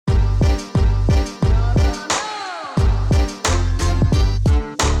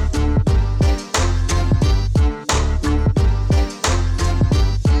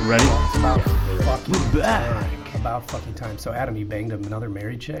time. So Adam, you banged another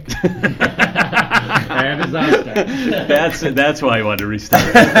married chick? That's why I wanted to restart.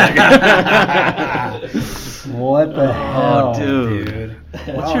 What the hell, dude?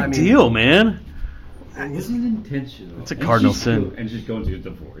 What's your deal, man? It wasn't intentional. It's a cardinal sin. And she's going through a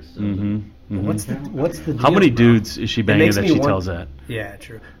divorce. So What's the deal, How many bro? dudes is she banging that she tells that? Yeah,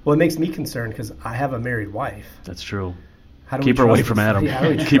 true. Well, it makes me concerned because I have a married wife. That's true. How do Keep we her away trust from this- Adam. Yeah, how do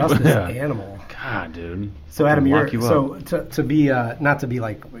we Keep trust her- this yeah. animal? God, dude. So Adam, Fucking you're lock you so up. to be not to be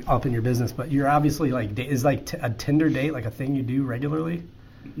like up in your business, but you're obviously like is like a Tinder date like a thing you do regularly?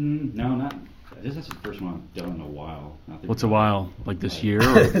 No, not. This is the first one I've done in a while. What's a while? Like this year?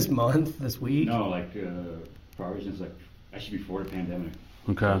 Or? This month, this week? No, like probably since like actually before the pandemic.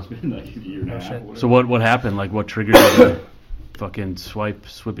 Okay. So it's been like a year and a half. shit. or whatever. So what happened? Like what triggered you to fucking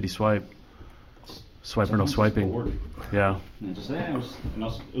swippity swipe? Swipe or no Sometimes swiping? it's bored. Yeah. And just it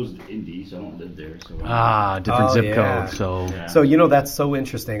was Indy, so I don't live there. So Different Oh, zip yeah. code. So Yeah. So that's so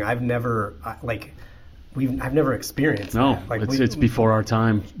interesting. I've never I've never experienced no, that. Like it's before our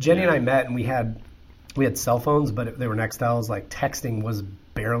time. Jenny and I met and we had cell phones, but they were Nextels. Like texting was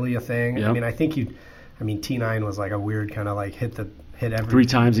barely a thing. Yep. I mean, T9 was like a weird kind of like hit every 3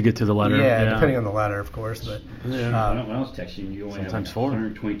 times to get to the letter. Yeah, depending on the letter, of course. But when I was texting, you only Sometimes have 4.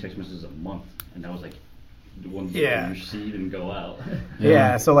 120 text messages a month, and that was like the ones Yeah. that you receive and go out.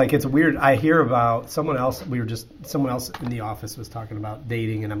 yeah, so like it's weird. I hear about someone else in the office was talking about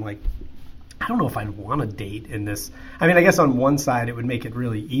dating, and I'm like, I don't know if I'd want to date in this. I mean, I guess on one side it would make it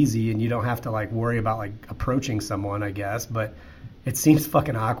really easy, and you don't have to like worry about like approaching someone, I guess. But it seems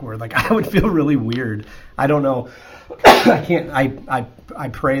fucking awkward. Like I would feel really weird. I don't know. I can't. I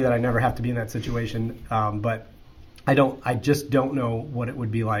pray that I never have to be in that situation. But I just don't know what it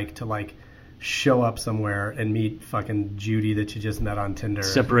would be like to like show up somewhere and meet fucking Judy that you just met on Tinder.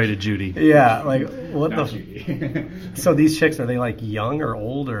 Separated Judy. Yeah, like what Not the. Judy. So these chicks, are they like young or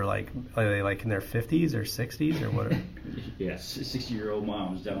old, or like are they like in their 50s or 60s or what? Yes, 60-year-old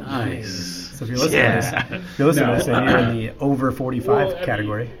moms down the Nice. street. So if you're listening to this, and you're in the over 45 Well, I mean,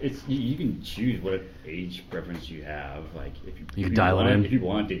 category. It's you can choose what age preference you have. Like if you can dial it in. If you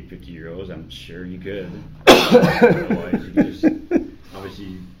want to date 50-year-olds, I'm sure you could. Otherwise, you can just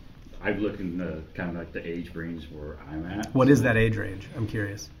obviously. I've looked in the kind of like the age range where I'm at. What is that age range? I'm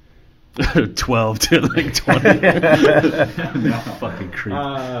curious. 12 to like 20. Fucking creep.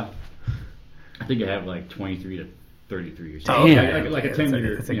 I think I have like 23 to 33 or Damn. something. Like a It's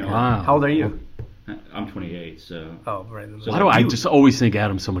 10-year. it's You know, Wow. How old are you? I'm 28, so. Oh, right. So Why do I just always think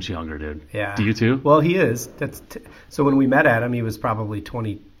Adam's so much younger, dude? Yeah. Do you too? Well, he is. So when we met Adam, he was probably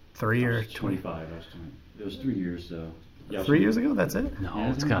 23 or 20. 25. It was 3 years, so. Yeah, 3 years ago. That's it. No,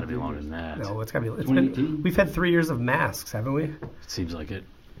 Yeah, it's got to be longer than that. No, it's gotta be. It's 2018? been. We've had 3 years of masks, haven't we? It seems like it.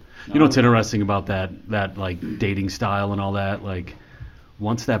 You know what's interesting about that like dating style and all that? Like,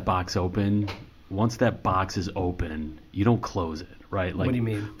 once that box is open, you don't close it, right? Like, What do you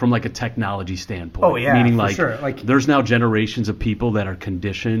mean? From like a technology standpoint. Oh, yeah, Meaning for like, sure. Like- there's now generations of people that are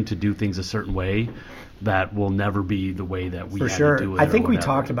conditioned to do things a certain way that will never be the way that we For had sure. to do it. I or think we whatever.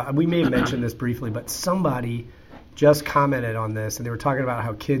 talked about. We may have mentioned this briefly, but somebody just commented on this, and they were talking about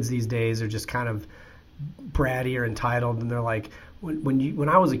how kids these days are just kind of bratty or entitled, and they're like, when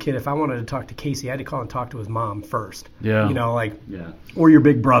I was a kid, if I wanted to talk to Casey, I had to call and talk to his mom first. Yeah. You know, like, Yeah. or your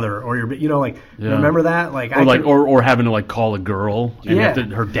big brother, or your, you know, like, Yeah. remember that? Like, Or like, or having to like call a girl and Yeah. have to,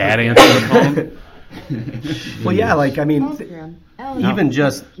 her dad answer the phone. well, yeah, like, I mean, even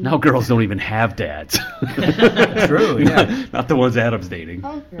just Now girls don't even have dads. true, yeah. Not the ones Adam's dating.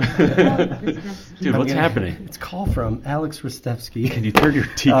 Dude, what's happening? It's a call from Alex Rostevsky. Can you turn your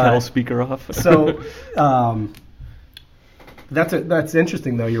TCAL speaker off? So that's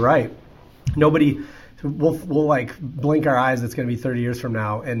interesting though. You're right. Nobody we'll like blink our eyes. It's going to be 30 years from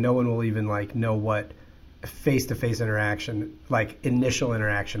now, and no one will even like know what face-to-face interaction, like initial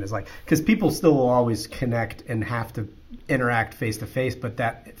interaction, is like. Because people still will always connect and have to interact face-to-face, but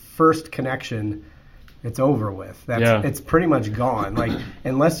that first connection, it's over with. It's pretty much gone. Like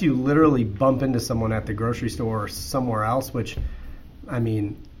unless you literally bump into someone at the grocery store or somewhere else, which, I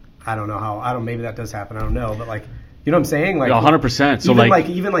mean, I don't know how. Maybe that does happen. I don't know, but like, you know what I'm saying? Like 100%. So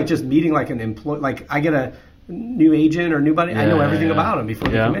even like just meeting like an employee. Like I get a new agent or new buddy. I know everything about them before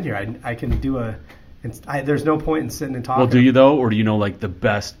they come in here. I can do a. There's no point in sitting and talking. Well, do you though, or do you know like the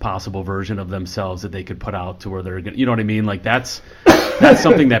best possible version of themselves that they could put out to where they're gonna, you know what I mean? Like that's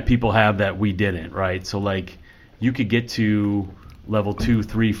something that people have that we didn't, right? So like you could get to level 2,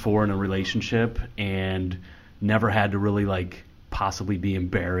 3, 4 in a relationship and never had to really like possibly be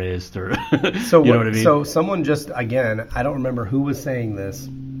embarrassed or so you know what I mean? So someone just, again, I don't remember who was saying this,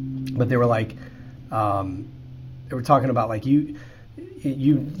 but they were like, we're talking about like you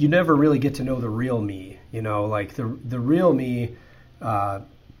never really get to know the real me, like the real me, or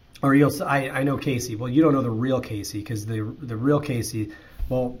I know Casey. Well, you don't know the real Casey because the real Casey,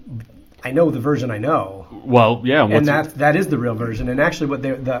 well, I know the version I know. Well, yeah, and that is the real version. And actually,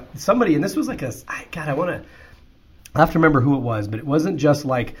 what somebody, and this was like I have to remember who it was, but it wasn't just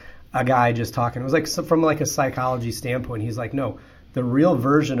like a guy just talking. It was like from like a psychology standpoint. He's like, no, the real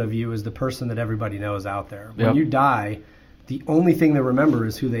version of you is the person that everybody knows out there. When you die, the only thing they remember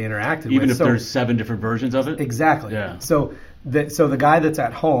is who they interacted with. Even if there's 7 different versions of it? Exactly. Yeah. So the guy that's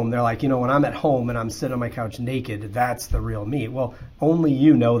at home, they're like, when I'm at home and I'm sitting on my couch naked, that's the real me. Well, only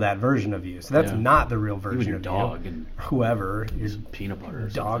you know that version of you. So that's not the real version your of dog you. And whoever. Your peanut butter or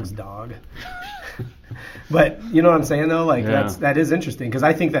dog's something. dog. But you know what I'm saying though? Like that is interesting because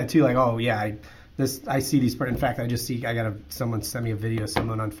I think that too. Like, oh yeah, I see these. In fact, I got someone sent me a video of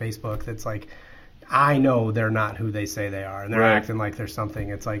someone on Facebook that's like, I know they're not who they say they are, and they're acting like they're something.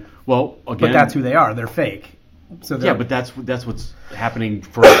 It's like, well, again, but that's who they are. They're fake. So yeah, but that's what's happening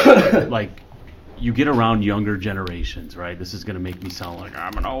for like you get around younger generations, right? This is going to make me sound like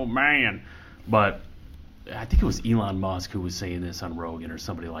I'm an old man, but I think it was Elon Musk who was saying this on Rogan or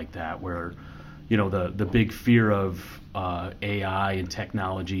somebody like that, where the big fear of AI and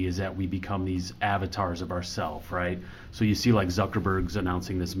technology is that we become these avatars of ourselves, right? So you see like Zuckerberg's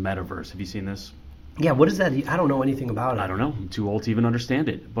announcing this metaverse. Have you seen this? Yeah, what is that? I don't know anything about it. I don't know. I'm too old to even understand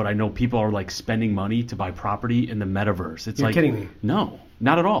it. But I know people are like spending money to buy property in the metaverse. It's You're kidding me. No,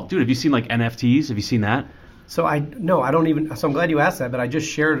 not at all. Dude, have you seen like NFTs? Have you seen that? So I don't even. So I'm glad you asked that. But I just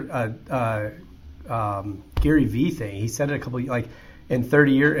shared Gary Vee thing. He said it a couple like in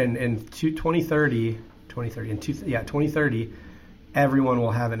 2030, everyone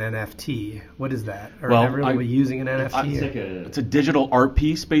will have an NFT. What is that? Or everyone will be using an NFT? It's a digital art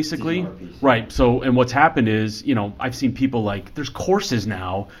piece, basically. Right. So, and what's happened is, I've seen people like, there's courses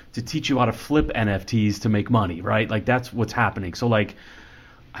now to teach you how to flip NFTs to make money, right? Like that's what's happening. So like,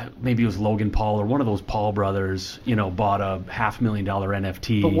 maybe it was Logan Paul or one of those Paul brothers, bought a $500,000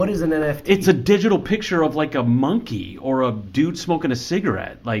 NFT. But what is an NFT? It's a digital picture of like a monkey or a dude smoking a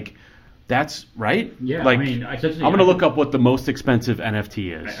cigarette. Like, that's right. Yeah, like, I'm going to look up what the most expensive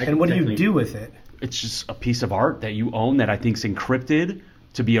NFT is. And what do you do with it? It's just a piece of art that you own that I think is encrypted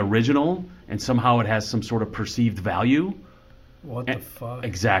to be original, and somehow it has some sort of perceived value. What the fuck?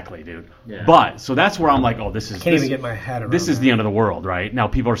 Exactly, dude. Yeah. But so that's where I'm like, oh, this is. I can't even get my head around. This is the end of the world, right? Now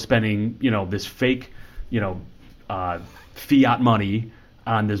people are spending, this fake, fiat money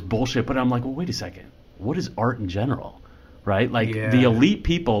on this bullshit. But I'm like, well, wait a second. What is art in general, right? Like the elite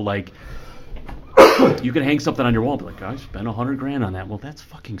people, like. You can hang something on your wall and be like, I spent $100,000 on that. Well, that's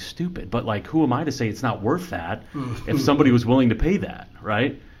fucking stupid. But like, who am I to say it's not worth that if somebody was willing to pay that,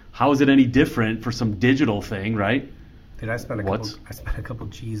 right? How is it any different for some digital thing, right? Dude, I spent a couple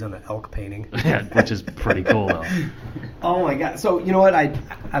G's on an elk painting. Yeah, which is pretty cool though. Oh my god! So you know what?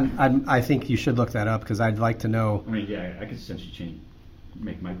 I think you should look that up because I'd like to know. I mean, yeah, I could essentially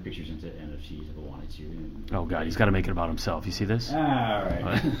make my pictures into NFTs if I wanted to. Oh god, he's got to make it about himself. You see this? All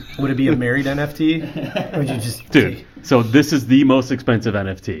right. Would it be a married NFT? Or would you just dude? So this is the most expensive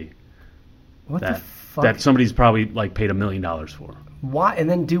NFT. What the fuck? That somebody's probably like paid $1 million for. Why? And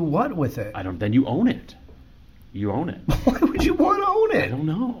then do what with it? Then you own it. You own it. Why would you want to own it? I don't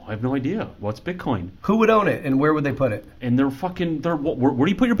know. I have no idea. What's Bitcoin? Who would own it, and where would they put it? And where do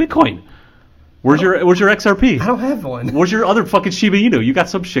you put your Bitcoin? Where's your XRP? I don't have one. Where's your other fucking Shiba Inu? You got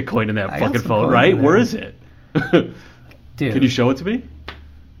some shit coin in that fucking phone, right? Where is it? Dude. Can you show it to me?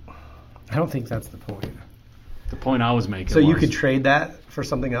 I don't think that's the point. The point I was making So you could trade that for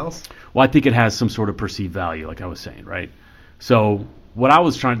something else? Well, I think it has some sort of perceived value, like I was saying, right? So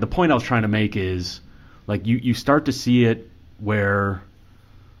the point I was trying to make is, like, you start to see it where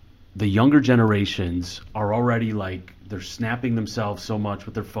the younger generations are already like, they're snapping themselves so much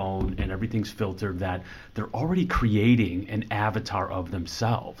with their phone and everything's filtered that they're already creating an avatar of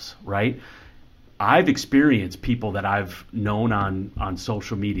themselves, right? I've experienced people that I've known on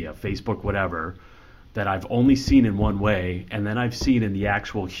social media, Facebook, whatever, that I've only seen in one way, and then I've seen in the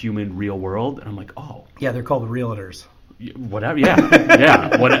actual human real world, and I'm like, oh. Yeah, they're called realtors. Whatever, yeah,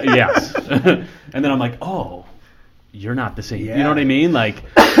 yeah, yes. And then I'm like, oh, you're not the same. Yeah. You know what I mean? Like,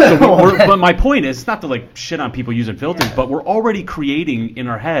 so but my point is, it's not to like shit on people using filters, but we're already creating in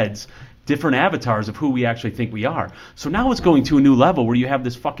our heads different avatars of who we actually think we are. So now it's going to a new level where you have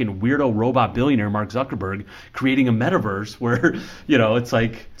this fucking weirdo robot billionaire, Mark Zuckerberg, creating a metaverse where, it's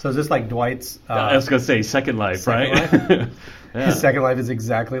like... So is this like Dwight's... I was going to say Second Life, right? Life? Yeah. His Second Life is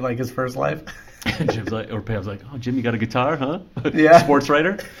exactly like his first life? And Jim's like, or Pam's like, oh, Jim, you got a guitar, huh? Yeah. Sports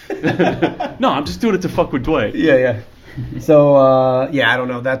writer? No, I'm just doing it to fuck with Dwight. Yeah. So, I don't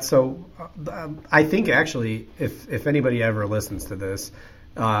know. That's so. I think actually, if anybody ever listens to this,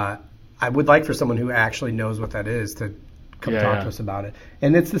 I would like for someone who actually knows what that is to come talk to us about it.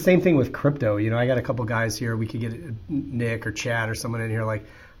 And it's the same thing with crypto. You know, I got a couple guys here. We could get Nick or Chad or someone in here. Like,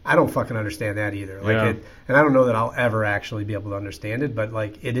 I don't fucking understand that either. Like, and I don't know that I'll ever actually be able to understand it. But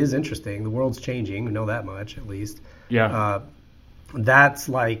like, it is interesting. The world's changing. We know that much, at least. Yeah. That's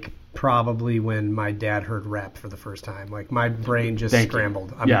like probably when my dad heard rap for the first time. Like, my brain just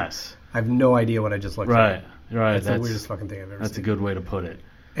scrambled. Yes. I have no idea what I just looked at. Right. That's the weirdest fucking thing I've ever seen. That's a good way to put it.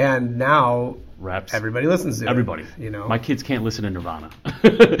 And now Raps. Everybody listens to it. Everybody. You know, my kids can't listen to Nirvana,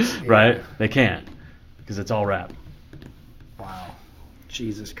 right? They can't because it's all rap. Wow.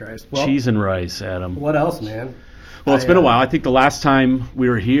 Jesus Christ. Well, cheese and rice, Adam. What else, man? Well, it's been a while. I think the last time we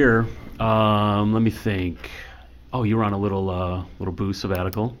were here, let me think. Oh, you were on a little booze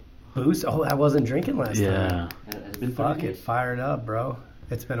sabbatical. Booze? Oh, I wasn't drinking last time. Yeah. It's been Fuck it. Fired up, bro.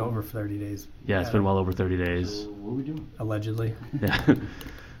 It's been over 30 days. Yeah, it's been well over 30 days. So what are we doing? Allegedly. Yeah.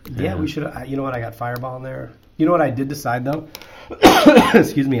 Yeah, we should. You know what? I got Fireball in there. You know what I did decide though?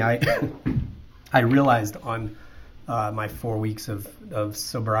 Excuse me. I realized on my 4 weeks of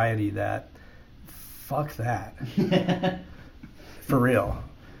sobriety that fuck that. For real.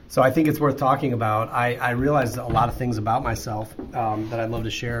 So I think it's worth talking about. I realized a lot of things about myself that I'd love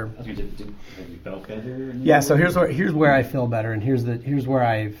to share. Have you felt better? Yeah. So here's where I feel better, and here's what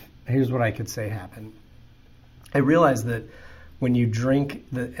I could say happened. I realized that when you drink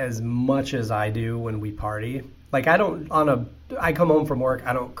as much as I do when we party, like I come home from work,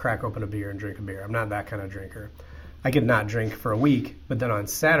 I don't crack open a beer and drink a beer. I'm not that kind of drinker. I could not drink for a week, but then on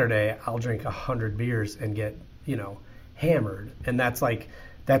Saturday I'll drink 100 beers and get, hammered, and that's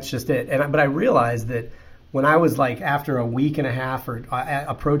just it. But I realized that when I was like after a week and a half or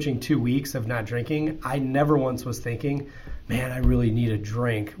approaching 2 weeks of not drinking, I never once was thinking, man, I really need a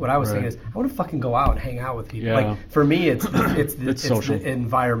drink. What I was thinking is, I want to fucking go out and hang out with people. Yeah. Like for me, it's social. the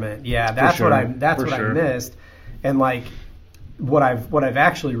environment. Yeah, that's sure. what I missed. And like what I've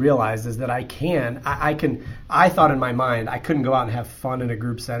actually realized is that I thought in my mind I couldn't go out and have fun in a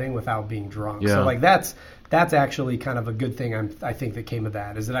group setting without being drunk. Yeah. So like that's actually kind of a good thing I think that came of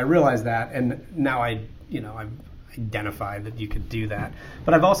that, is that I realized that, and now I've identified that you could do that.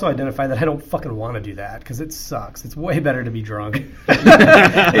 But I've also identified that I don't fucking want to do that because it sucks. It's way better to be drunk.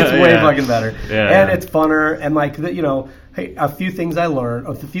 It's way fucking better. Yeah. And it's funner. And like, hey, a few things I learned,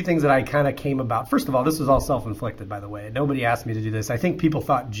 a few things that I kind of came about. First of all, this was all self-inflicted, by the way. Nobody asked me to do this. I think people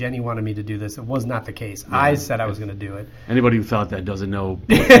thought Jenny wanted me to do this. It was not the case. Yeah. I said I was going to do it. Anybody who thought that doesn't know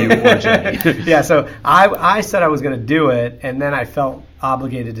you or Jenny. Yeah, so I said I was going to do it, and then I felt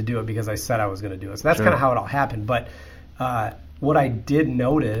obligated to do it because I said I was going to do it. So that's kind of how it all happened. But what I did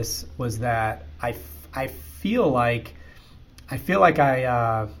notice was that I feel like what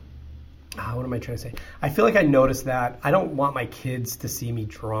am I trying to say? I feel like I noticed that I don't want my kids to see me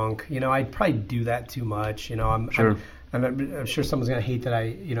drunk. I'd probably do that too much. I'm sure someone's going to hate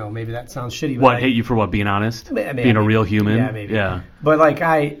that maybe that sounds shitty. But hate you for what? Being honest? Maybe. Being a real human? Yeah, maybe. Yeah. But like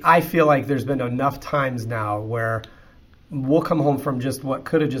I feel like there's been enough times now where we'll come home from just what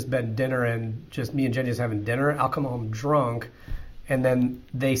could have just been dinner and just me and Jenny just having dinner. I'll come home drunk, and then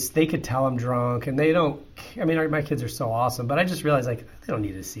they could tell I'm drunk, and they don't. I mean, my kids are so awesome, but I just realized like they don't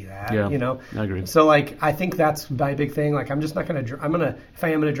need to see that. Yeah, I agree. So like I think that's my big thing. Like I'm just not gonna. If I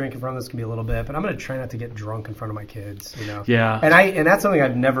am gonna drink in front of them, it's gonna be a little bit, but I'm gonna try not to get drunk in front of my kids. Yeah. And that's something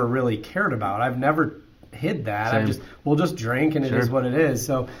I've never really cared about. I've never hid that. Same. We'll just drink, and it is what it is.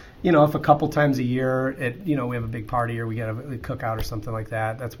 So. If a couple times a year, we have a big party or we get a cookout or something like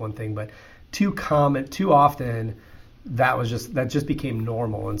that, that's one thing. But too often, that just became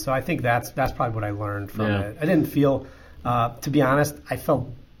normal. And so I think that's probably what I learned from it. I didn't feel, to be honest, I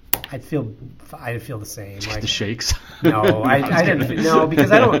didn't feel the same. Just like the shakes. No, I didn't. No,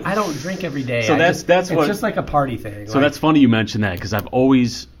 because I don't drink every day. So it's just like a party thing. So that's funny you mention that, because I've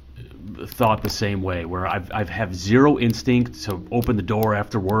always thought the same way, where I've have zero instinct to open the door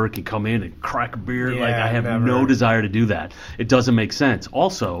after work and come in and crack a beer. Yeah, like I have never. no desire to do that. It doesn't make sense.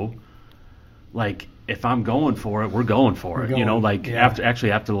 Also, like if I'm going for it, we're going for it. After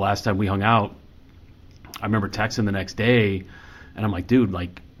the last time we hung out, I remember texting the next day, and I'm like, dude,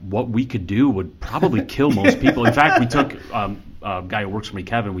 like what we could do would probably kill most people. In fact, we took a guy who works for me,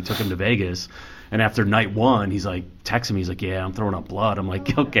 Kevin. We took him to Vegas. And after night one, he's like texting me. He's like, "Yeah, I'm throwing up blood." I'm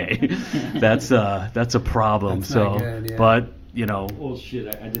like, "Okay, that's a problem." That's not good, yeah. But Well,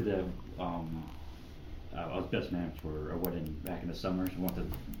 shit, I did that. I was best man for a wedding back in the summer. So we went to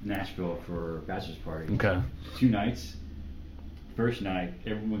Nashville for a bachelor's party. Okay. 2 nights. First night,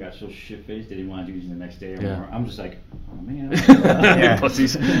 everyone got so shit-faced they didn't want to do anything the next day. Yeah. I'm just like, oh man. Yeah.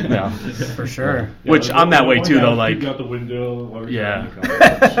 Pussies. No. For sure. Which I'm that way too, though. Like, out the window. While we're Yeah.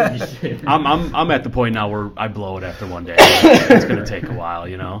 trying to come. I'm at the point now where I blow it after one day. It's gonna take a while,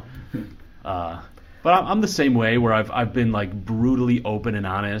 you know. But I'm the same way where I've been like brutally open and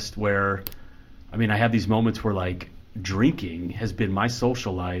honest. Where, I mean, I have these moments where like drinking has been my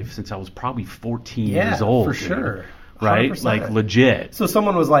social life since I was probably 14 years old. for dude. sure. Right? 100%. Like legit. So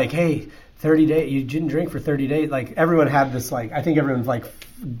someone was like, "Hey, 30 days. You didn't drink for 30 days." Like everyone had this. Like I think everyone's like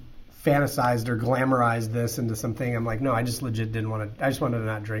fantasized or glamorized this into something. I'm like, no, I just legit didn't want to. I just wanted to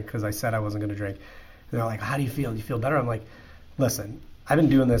not drink because I said I wasn't going to drink. And they're like, "How do you feel? Do you feel better?" I'm like, "Listen, I've been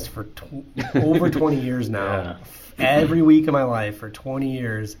doing this for over 20 years now. Yeah. Every week of my life for 20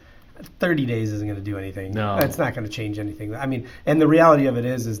 years." 30 days isn't going to do anything. No. It's not going to change anything. I mean, and the reality of it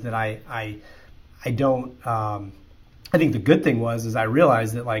is that I don't. I think the good thing is I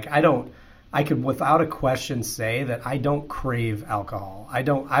realized that like I could without a question say that I don't crave alcohol.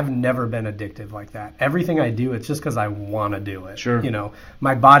 I've never been addictive like that. Everything I do, it's just because I want to do it. Sure. You know,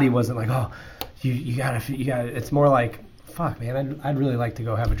 my body wasn't like, oh, you gotta. It's more like, fuck, man, I'd really like to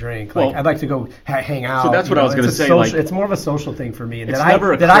go have a drink. Like, Well, I'd like to go hang out. So that's what I was going to say. Social, like, it's more of a social thing for me It's that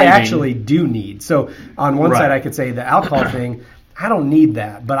never a I craving. actually do need. So on one Right. side, I could say the alcohol thing, I don't need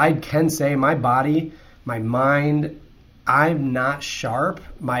that, but I can say my body, my mind, I'm not sharp.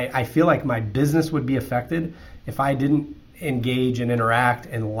 I feel like my business would be affected if I didn't engage and interact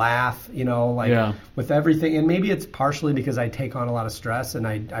and laugh, you know, like Yeah. with everything. And maybe it's partially because I take on a lot of stress and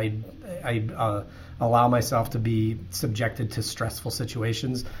I allow myself to be subjected to stressful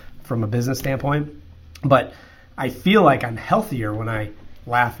situations from a business standpoint. But I feel like I'm healthier when I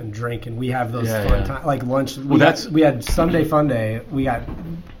laugh and drink and we have those Yeah, fun yeah. times, like lunch. Well, We had Sunday Fun Day.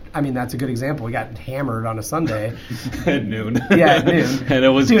 That's a good example. We got hammered on a Sunday. at noon. Yeah, at noon. And it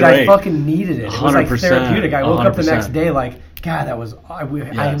was Dude, great. I fucking needed it. It was like 100%, therapeutic. I woke up the next 100%. day like, God, that was.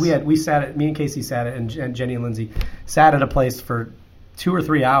 We sat at, me and Casey sat at, and Jenny and Lindsay sat at a place for 2 or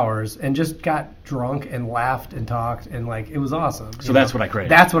 3 hours and just got drunk and laughed and talked and like it was awesome. So that's what I crave.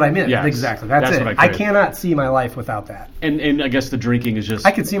 That's what I meant. Yes. Exactly. That's That's it. what I I crave. cannot see my life without that. And I guess the drinking is just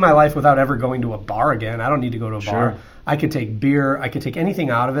I could see my life without ever going to a bar again. I don't need to go to a bar. Sure. I could take beer. I could take anything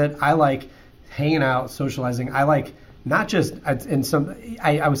out of it. I like hanging out, socializing. I like not just in some.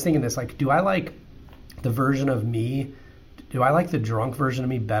 I was thinking this like, do I like the version of me? Do I like the drunk version of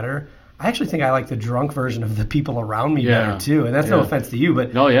me better? I actually think I like the drunk version of the people around me Yeah. better too. And that's no Yeah. offense to you,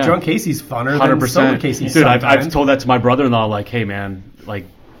 but No, yeah. drunk Casey's funner 100%. than sober Casey. Dude, I've sometimes. told that to my brother-in-law. Like, hey man, like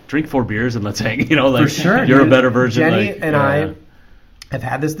drink 4 beers and let's hang. You know, like For sure, you're dude. a better version. Jenny like, and yeah. I have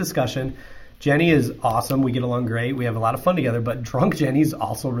had this discussion. Jenny is awesome. We get along great. We have a lot of fun together. But drunk Jenny's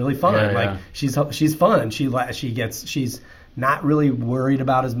also really fun. Yeah, like yeah. she's fun. She's not really worried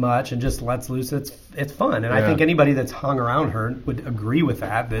about as much and just lets loose. It's fun. And I Yeah. think anybody that's hung around her would agree with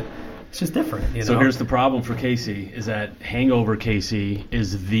that. That it's just different. You So know? here's the problem for Casey is that hangover Casey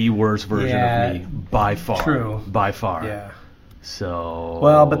is the worst version Yeah. of me by far. True. By far. Yeah. So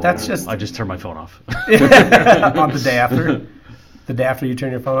Well, but that's just- I just turned my phone off. On the day after. The day after you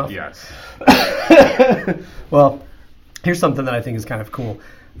turn your phone off. Yes. Well, here's something that I think is kind of cool.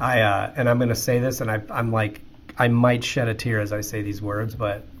 And I'm going to say this, and I'm like, I might shed a tear as I say these words,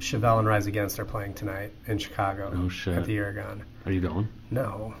 but Chevelle and Rise Against are playing tonight in Chicago Oh, shit. at the Aragon. Are you going?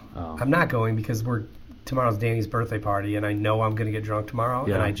 No, Oh. I'm not going because tomorrow's Danny's birthday party, and I know I'm going to get drunk tomorrow,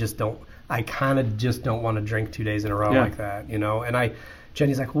 Yeah. and I kind of just don't want to drink 2 days in a row Yeah. like that, you know. And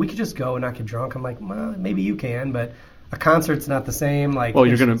Jenny's like, well, we could just go and not get drunk. I'm like, well, maybe you can, but a concert's not the same. Like, Well,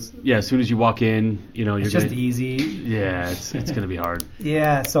 you're it's- gonna as soon as you walk in, you know, you're It's gonna just easy. Yeah, it's gonna be hard.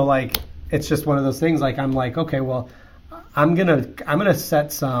 Yeah, so like it's just one of those things. Like I'm like, okay, well, I'm gonna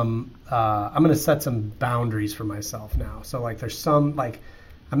set some boundaries for myself now. So like there's some like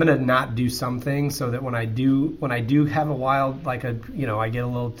I'm gonna not do some things so that when I do have a wild like I get a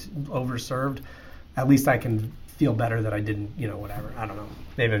little overserved, at least I can feel better that I didn't whatever. I don't know.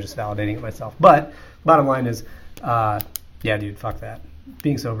 Maybe I'm just validating it myself. But bottom line is, yeah, dude, fuck that.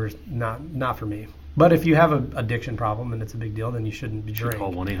 Being sober is not for me. But if you have an addiction problem and it's a big deal, then you shouldn't be drinking.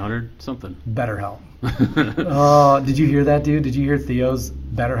 Call 1-800 something. BetterHelp. Oh, did you hear that, dude? Did you hear Theo's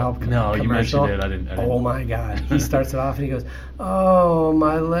BetterHelp No, you commercial? mentioned it. I didn't. Oh my God! He starts it off and he goes, "Oh,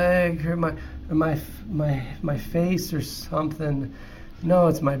 my leg, or my face, or something." No,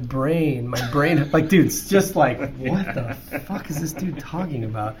 it's my brain. My brain, like, dude, it's just like, what the fuck is this dude talking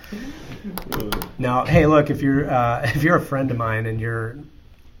about? Now, hey, look, if you're a friend of mine and you're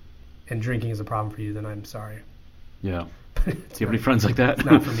and drinking is a problem for you, then I'm sorry. Yeah. Do you have any friends like that? It's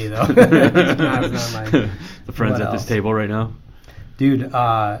not for me though. It's not my, the friends what at this else? table right now. Dude,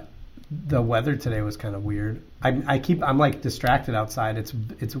 the weather today was kind of weird. I'm like distracted outside. It's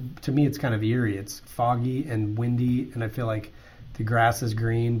to me it's kind of eerie. It's foggy and windy, and I feel like the grass is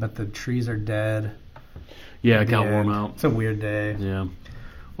green, but the trees are dead. Yeah, it got And warm out. It's a weird day. Yeah.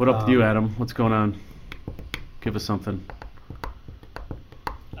 What up with you, Adam? What's going on? Give us something.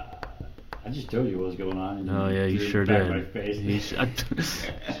 I just told you what was going on. And Oh yeah, you threw it sure back did. in my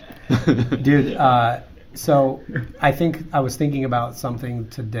face. Dude, so I think I was thinking about something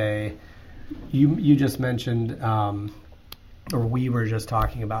today. You just mentioned, or we were just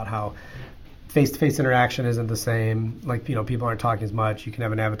talking about how face-to-face interaction isn't the same. Like, people aren't talking as much. You can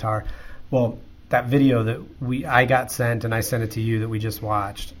have an avatar. Well, that video that I got sent and I sent it to you that we just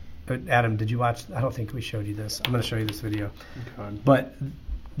watched. Adam, did you watch? I don't think we showed you this. I'm going to show you this video. Okay. But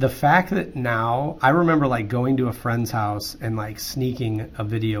the fact that now, I remember like going to a friend's house and like sneaking a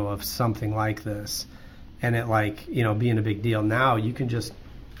video of something like this, and it like being a big deal. Now you can just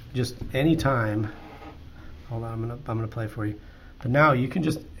anytime. Hold on, I'm gonna play for you. But now you can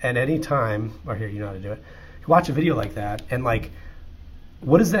just at any time, or here, you know how to do it. You watch a video like that, and like,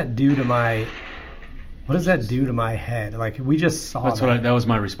 what does that do to my head? Like, we just saw that. That was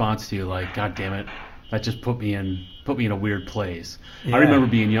my response to you. Like, God damn it, that just put me in a weird place. Yeah. I remember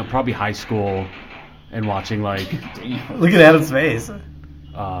being probably high school, and watching like, Look at Adam's face.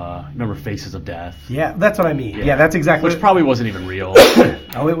 remember Faces of Death. Yeah, that's what I mean. Yeah, that's exactly. Which probably wasn't even real.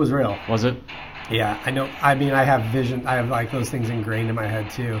 Oh, it was real. Was it? Yeah, I know. I mean, I have vision. I have like those things ingrained in my head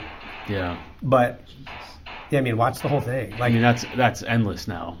too. Yeah. But yeah, I mean, watch the whole thing. Like, I mean, that's endless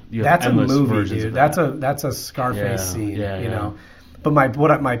now. You have that's a endless movie, versions dude. of That's that. a Scarface Yeah, scene. yeah, you yeah. know. But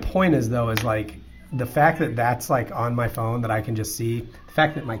my point is though is like the fact that that's like on my phone that I can just see. The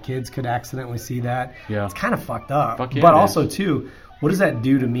fact that my kids could accidentally see that. Yeah. It's kind of fucked up. Fuck yeah, but it also is. too, what does that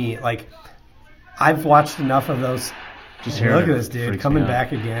do to me? Like, I've watched enough of those. Just hearing Look at it this dude freaks coming me out.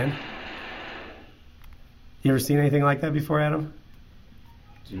 back again. You ever seen anything like that before, Adam?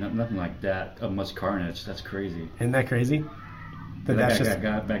 Dude, nothing like that. Of much carnage. That's crazy. Isn't that crazy? That That's guy just.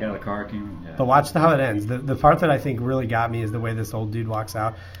 got back out of the car. Yeah. But watch how it ends. The part that I think really got me is the way this old dude walks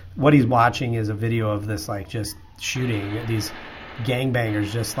out. What he's watching is a video of this like just shooting these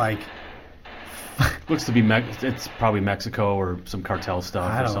gangbangers, just like Looks to be it's probably Mexico or some cartel stuff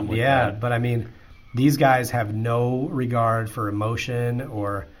I or don't. something Yeah, like that. but I mean, these guys have no regard for emotion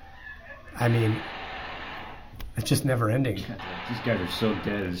or, I mean, it's just never ending. These guys are so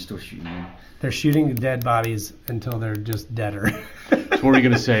dead and still shooting them. They're shooting the dead bodies until they're just deader. So what were you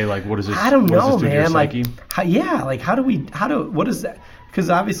gonna say? Like, what is this? I don't what does know, this do to your man. Like, psyche? what is that? Because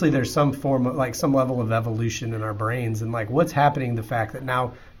obviously there's some form of, like, some level of evolution in our brains, and like, what's happening? The fact that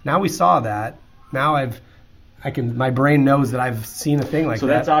now we saw that. Now my brain knows that I've seen a thing like So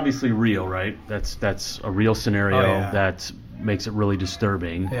that. that's obviously real, right? That's a real scenario Oh, yeah. that makes it really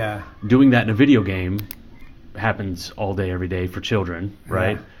disturbing. Yeah. Doing that in a video game happens all day, every day for children,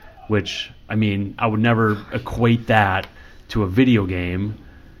 right? Yeah. Which, I mean, I would never equate that to a video game,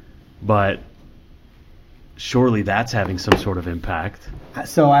 but surely that's having some sort of impact.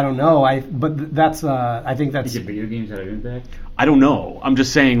 So I don't know. I think that's. Think video games have an impact? I don't know. I'm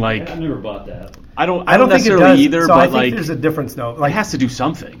just saying, like, I never bought that. I don't I don't think it necessarily does either, So but I think like, there's a difference though. it Like, has to do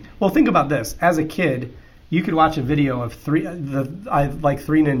something. well, think about this. As a kid, you could watch a video of Three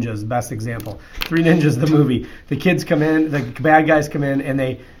Ninjas, best example. Three Ninjas, the movie. The kids come in, the bad guys come in, and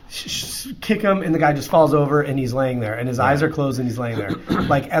they kick him, and the guy just falls over, and he's laying there, and his eyes are closed, and he's laying there.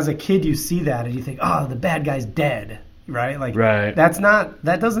 Like, as a kid, you see that, and you think, oh, the bad guy's dead. Right? Like, Right. that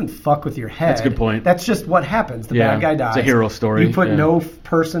doesn't fuck with your head. That's a good point. That's just what happens. The Yeah, bad guy dies. it's a hero story, You put yeah. no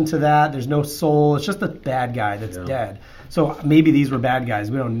person to that. There's no soul. It's just a bad guy that's Yeah. dead. So maybe these were bad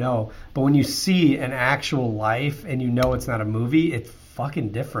guys. We don't know. But when you see an actual life and you know it's not a movie, it's fucking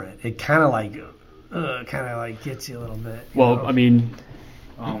different. It kind of like gets you a little bit. you Well, know? I mean,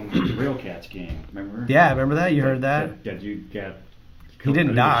 The Real Cats game, remember? Yeah, remember that? You heard that? That dude got. He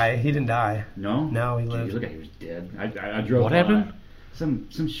didn't die. He didn't die. No. No, he Gee, lived. Look, he was dead. I drove. What by. happened? Some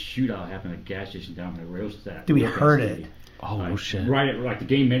shootout happened at a gas station down in the rail station. Dude, we heard it. oh Like, shit. Right, like the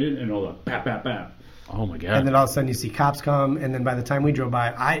game ended and all the bap bap bap. Oh my god. And then all of a sudden you see cops come, and then by the time we drove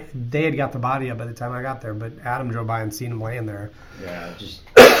by, they had got the body up by the time I got there, but Adam drove by and seen him laying there. Yeah, just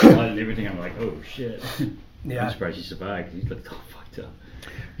blood and everything. I'm like, oh shit. Yeah. I'm surprised he survived because he looked all fucked up.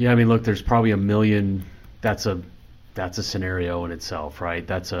 Yeah, I mean, look, there's probably a million. That's a scenario in itself, right?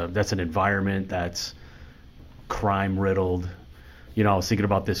 That's an environment that's crime riddled. You know, I was thinking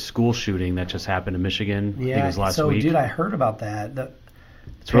about this school shooting that just happened in Michigan. I think it was last so week. dude, I heard about that.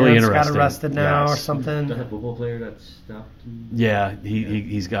 It's really parents interesting. got arrested now or Yes. something. The football player that stopped him. Yeah,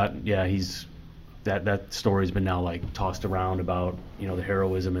 he's that story's been now like tossed around about, you know, the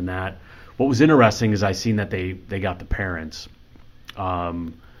heroism in that. What was interesting is I seen that they got the parents,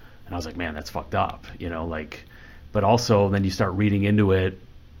 and I was like, man, that's fucked up, you know, like. But also then you start reading into it.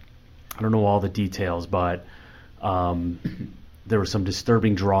 I don't know all the details, but there were some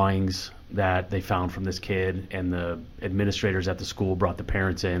disturbing drawings that they found from this kid, and the administrators at the school brought the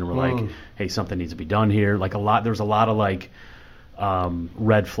parents in and were like, hey, something needs to be done here. Like there's a lot of like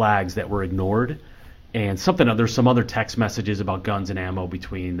red flags that were ignored, and there's some other text messages about guns and ammo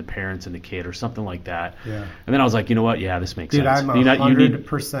between the parents and the kid or something like that. Yeah. And then I was like, you know what? Yeah, this makes Dude, sense. I'm You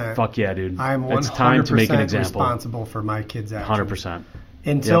 100%. fuck yeah, dude. I'm 100% it's time to make an example. responsible for my kids' actions. 100%.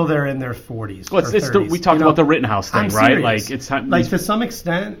 Until Yep. they're in their 40s. Well, or it's 30s. we talked You know, about the Rittenhouse thing, I'm right? serious. Like it's time. Like to some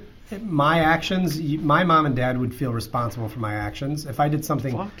extent, my actions, my mom and dad would feel responsible for my actions. If I did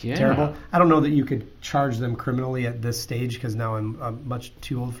something Fuck yeah. terrible, I don't know that you could charge them criminally at this stage because now I'm much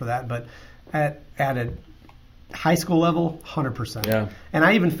too old for that. But at a high school level, 100%. Yeah. And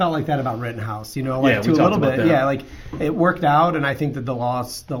I even felt like that about Rittenhouse, you know, like Yeah, to we a talked little about bit. that. Yeah, like it worked out, and I think that the law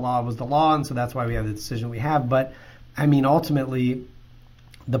was the law, and so that's why we have the decision we have. But I mean, ultimately,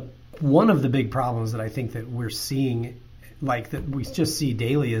 one of the big problems that I think that we're seeing, like that we just see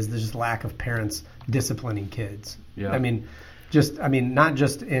daily, is there's just lack of parents disciplining kids. Yeah. I mean, not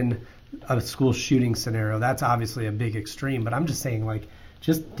just in a school shooting scenario. That's obviously a big extreme, but I'm just saying, like,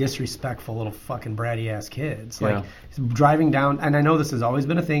 just disrespectful little fucking bratty ass kids. Like driving down, and I know this has always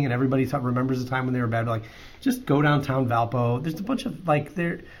been a thing, and everybody remembers the time when they were bad. But like, just go downtown Valpo. There's a bunch of like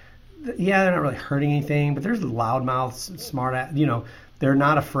they're not really hurting anything, but there's loudmouths, smart ass, you know. They're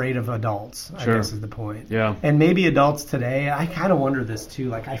not afraid of adults, Sure. I guess is the point. Yeah. And maybe adults today, I kind of wonder this too.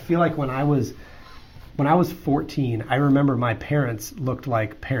 Like, I feel like when I was 14, I remember my parents looked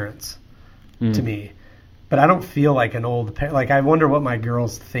like parents to me. But I don't feel like an old parent. Like, I wonder what my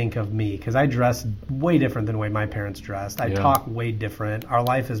girls think of me, because I dress way different than the way my parents dressed. I talk way different. Our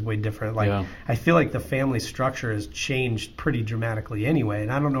life is way different. Like, I feel like the family structure has changed pretty dramatically anyway.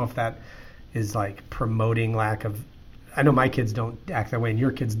 And I don't know if that is like promoting lack of. I know my kids don't act that way, and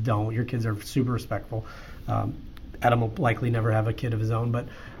your kids don't. Your kids are super respectful. Adam will likely never have a kid of his own, but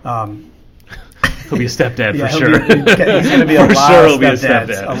he'll be a stepdad yeah, for sure. He's going to be a For lot sure of he'll be a stepdads.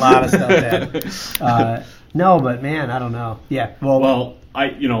 stepdad. A lot of stepdads. No, but man, I don't know. Yeah. Well,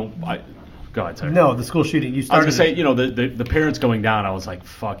 go ahead, sorry. No, the school shooting. You I was started. gonna say, you know, the parents going down. I was like,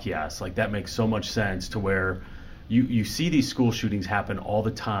 fuck yes, like that makes so much sense. To where you see these school shootings happen all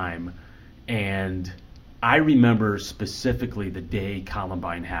the time, and I remember specifically the day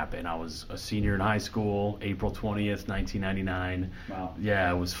Columbine happened. I was a senior in high school, April 20th, 1999. Wow.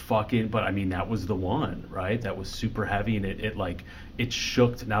 Yeah, it was fucking, but I mean, that was the one, right? That was super heavy, and it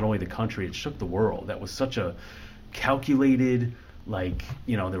shook not only the country, it shook the world. That was such a calculated, like,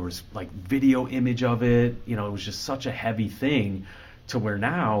 you know, there was like video image of it. You know, it was just such a heavy thing, to where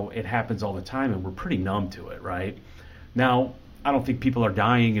now it happens all the time, and we're pretty numb to it, right? Now, I don't think people are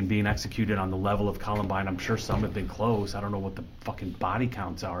dying and being executed on the level of Columbine. I'm sure some have been close. I don't know what the fucking body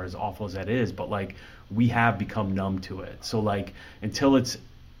counts are, as awful as that is, but like, we have become numb to it. So like, until it's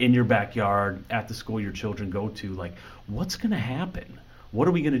in your backyard, at the school your children go to, like, what's going to happen? What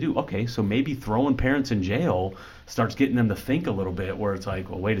are we going to do? Okay, so maybe throwing parents in jail starts getting them to think a little bit, where it's like,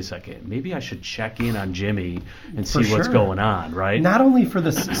 well, wait a second, maybe I should check in on Jimmy and see what's going on, right? Not only for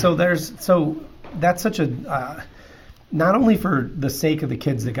this, so that's such a, not only for the sake of the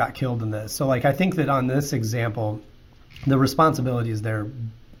kids that got killed in this. So like, I think that on this example, the responsibility is there.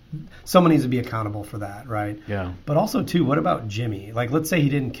 Someone needs to be accountable for that, right? Yeah. But also too, what about Jimmy? Like, let's say he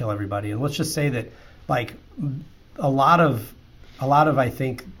didn't kill everybody, and let's just say that, like, a lot of I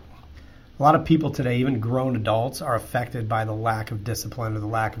think a lot of people today, even grown adults, are affected by the lack of discipline or the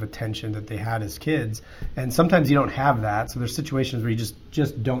lack of attention that they had as kids. And sometimes you don't have that. So there's situations where you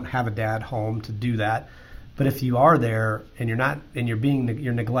just don't have a dad home to do that. But if you are there and you're not, and you're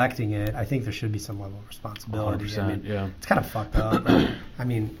neglecting it, I think there should be some level of responsibility. 100%, I mean, yeah. It's kind of fucked up. I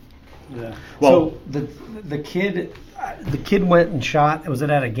mean, yeah. Well, so the kid went and shot. Was it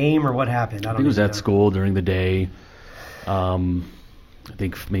at a game or what happened? I think it was at school during the day. I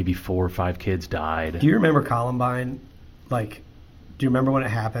think maybe 4 or 5 kids died. Do you remember Columbine? Like, do you remember when it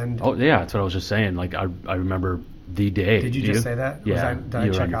happened? Oh yeah, that's what I was just saying. Like, I remember the day. Did you just say that? Yeah. Did I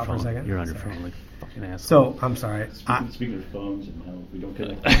check out for a second? You're on your Sorry. phone, like fucking asshole. So I'm sorry. Speaking of phones and how we don't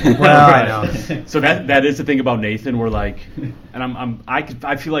connect. Well, I know. So that is the thing about Nathan. We're like, and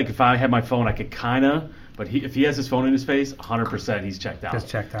I feel like if I had my phone, I could kind of, but if he has his phone in his face, 100% he's checked out. Just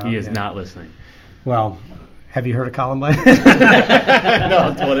checked out, He is yeah. not listening. Well, Have you heard of Columbine?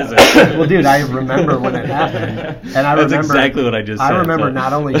 No, what is it? Well, dude, I remember when it happened, and I That's remember exactly what I just said. I remember so.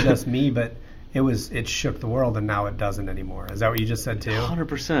 not only just me, but it shook the world, and now it doesn't anymore. Is that what you just said too?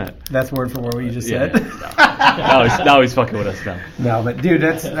 100%. That's word for word what you just Yeah, said. yeah. Now he's fucking with us now. No, but dude,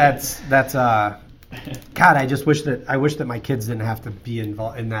 that's God, I wish that my kids didn't have to be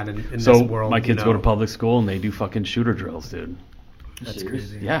involved in that in So this world. my kids you go know? to public school and they do fucking shooter drills, dude. That's Serious?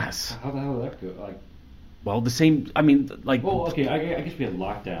 crazy. Yes. How the hell did that go? Like, Well, the same. I mean, like. well, okay, I guess we had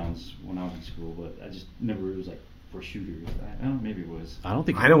lockdowns when I was in school, but I just never it was like for shooters. I don't know, maybe it was. I don't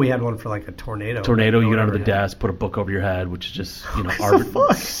think. I know we had one for like a tornado. Tornado, or you get under the whatever. desk, put a book over your head, which is just What the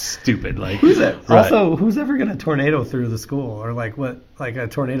fuck? stupid. Like Who's that? Right. Also, who's ever gonna tornado through the school, or like what? Like a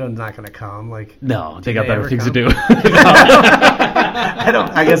tornado's not gonna come. Like No, they got they better ever things to come? do. I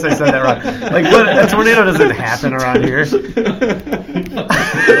don't. I guess I said that wrong. Like what? A tornado doesn't happen around here.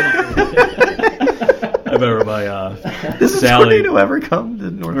 I remember my Does a Sally. tornado ever come to I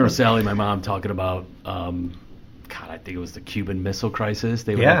remember North? Sally, my mom, talking about. God, I think it was the Cuban Missile Crisis.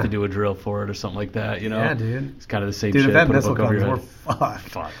 They would Yeah. have to do a drill for it or something like that. You know. Yeah, dude. It's kind of the same Dude, shit. if that Put a missile book over comes, your we're head. fucked.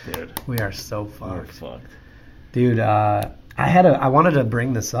 Fuck, dude. We are so We're fucked. fucked. Dude, I wanted to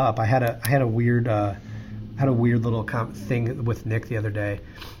bring this up. I had a weird little thing with Nick the other day.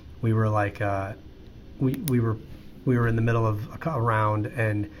 We were like we were in the middle of a round,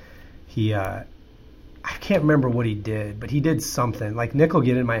 and he I can't remember what he did, but he did something. Like Nick will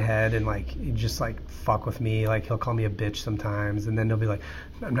get in my head and like he just like fuck with me. Like he'll call me a bitch sometimes, and then he'll be like,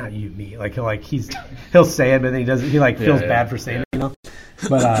 "I'm not you, me." Like he'll say it, but then he doesn't. He like feels Yeah, bad for saying it, you know.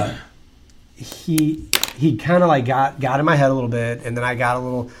 But he kind of like got in my head a little bit, and then I got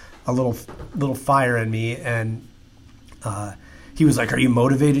a little fire in me, and he was like, "Are you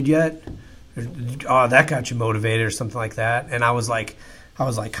motivated yet?" Oh, that got you motivated, or something like that. And I was like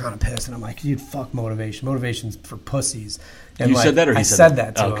kind of pissed, and I'm like, dude, fuck motivation. Motivation's for pussies. And You like, said that, or he I said said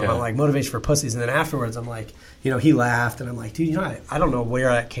that? that to Okay. him. I'm like, motivation for pussies. And then afterwards, I'm like, you know, he laughed, and I'm like, dude, you know, I don't know where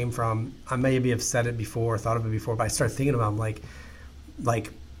that came from. I maybe have said it before, thought of it before, but I started thinking about it,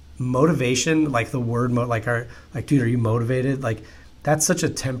 like motivation, like the word, dude, are you motivated? Like, that's such a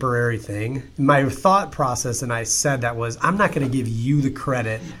temporary thing. My thought process, and I said that was, I'm not going to give you the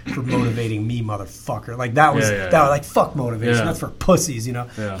credit for motivating me, motherfucker. Like that was like fuck motivation. Yeah. That's for pussies, you know.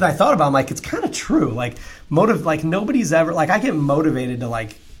 Yeah. And I thought about it, I'm like, it's kind of true. Like like nobody's ever like I get motivated to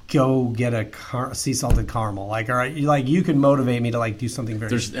like go get a sea salted caramel. Like, all right, you can motivate me to like do something very.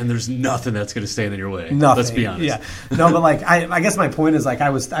 There's nothing that's going to stand in your way. Nothing. Let's be honest. Yeah. No, but like I guess my point is like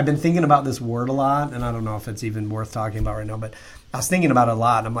I've been thinking about this word a lot, and I don't know if it's even worth talking about right now, but I was thinking about it a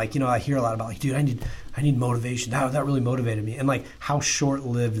lot, and I'm like, you know, I hear a lot about like, dude, I need motivation. That really motivated me, and like how short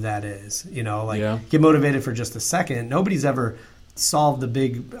lived that is. You know, like get motivated for just a second. Nobody's ever solved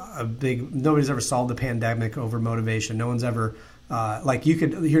nobody's ever solved the pandemic over motivation. No one's ever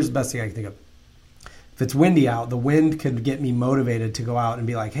here's the best thing I can think of. If it's windy out, the wind could get me motivated to go out and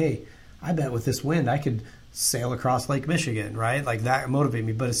be like, hey, I bet with this wind I could sail across Lake Michigan, right? Like that motivate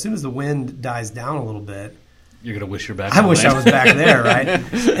me. But as soon as the wind dies down a little bit, You're going to wish you're back. I wish I was back there, right?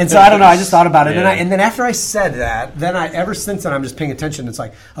 And so I don't know. I just thought about it, Yeah. and then after I said that, ever since then I'm just paying attention. It's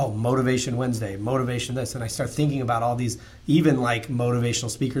like, oh, Motivation Wednesday, motivation this, and I start thinking about all these, even like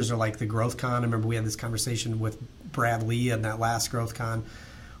motivational speakers or like the Growth Con. I remember we had this conversation with Brad Lee in that last Growth Con,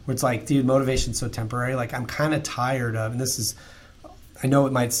 where it's like, dude, motivation's so temporary. Like I'm kind of tired of, and this is. I know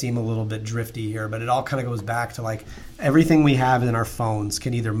it might seem a little bit drifty here, but it all kind of goes back to like everything we have in our phones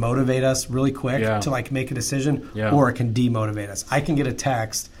can either motivate us really quick to like make a decision, or it can demotivate us. I can get a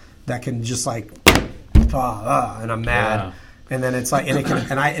text that can just like, and I'm mad, and then it's like, and it can,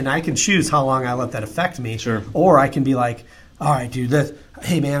 and I can choose how long I let that affect me, or I can be like, all right, dude,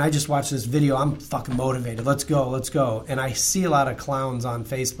 hey man, I just watched this video, I'm fucking motivated, let's go, and I see a lot of clowns on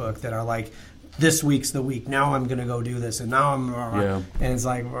Facebook that are like, this week's the week. Now I'm going to go do this, and now I'm. And it's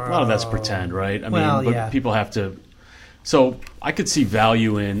like a lot of that's pretend, right? I well, mean, but people have to. So I could see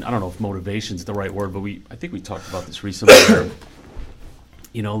value in. I don't know if motivation is the right word, but I think we talked about this recently. Where,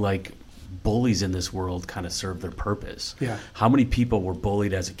 you know, like bullies in this world kind of serve their purpose. Yeah. How many people were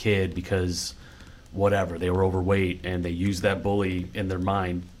bullied as a kid because, whatever, they were overweight and they used that bully in their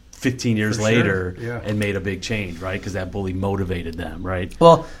mind 15 years later and made a big change, right? Because that bully motivated them, right?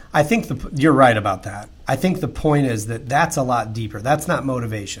 Well, I think you're right about that. I think the point is that that's a lot deeper. That's not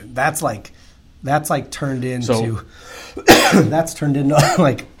motivation. That's like turned into that's turned into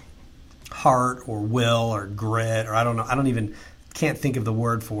like heart or will or grit, or I don't know. I don't even can't think of the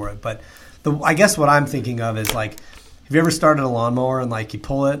word for it. But I guess what I'm thinking of is like, have you ever started a lawnmower and like you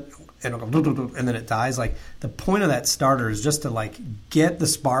pull it and it'll go, and then it dies. Like the point of that starter is just to like get the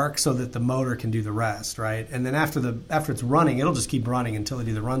spark so that the motor can do the rest, right? And then after it's running, it'll just keep running until it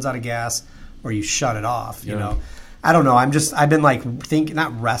either runs out of gas or you shut it off. You know, I don't know. I've been like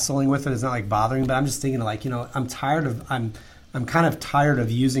not wrestling with it. It's not like bothering, but I'm just thinking like, I'm kind of tired of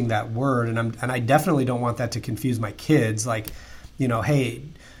using that word, and I definitely don't want that to confuse my kids. Like, hey,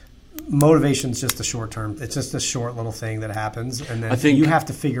 motivation's just a short term. It's just a short little thing that happens, and then you have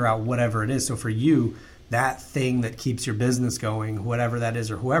to figure out whatever it is. So for you, that thing that keeps your business going, whatever that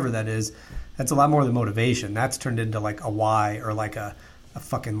is or whoever that is, that's a lot more than motivation. That's turned into like a why or like a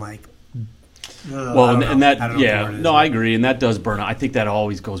fucking like. I agree, and that does burn out. I think that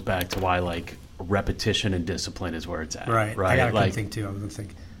always goes back to why like repetition and discipline is where it's at. Right. I got a think too.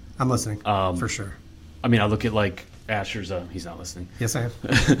 I'm listening for sure. I mean, I look at like Asher's. He's not listening. Yes, I am.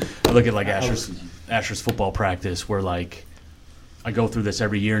 I look at like Asher's football practice, where like I go through this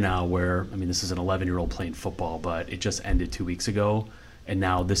every year now. Where this is an 11-year-old playing football, but it just ended 2 weeks ago, and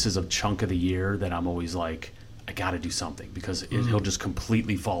now this is a chunk of the year that I'm always like, I got to do something because he'll just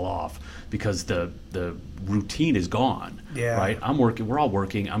completely fall off because the routine is gone. Yeah. Right. I'm working. We're all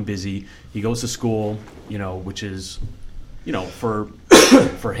working. I'm busy. He goes to school. Which is,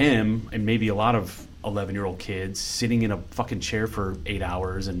 for him and maybe a lot of 11-year-old kids sitting in a fucking chair for 8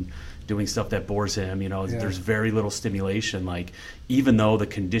 hours and doing stuff that bores him. There's very little stimulation. Like even though the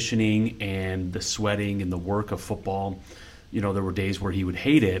conditioning and the sweating and the work of football. There were days where he would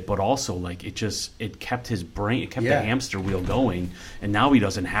hate it, but also like it kept his brain, it kept the hamster wheel going, and now he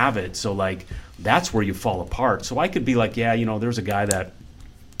doesn't have it. So like that's where you fall apart. So I could be like, there's a guy that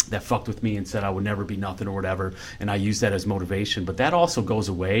fucked with me and said I would never be nothing or whatever, and I use that as motivation. But that also goes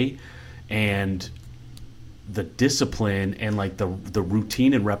away, and the discipline and like the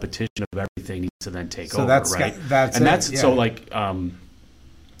routine and repetition of everything needs to then take over, right? So like I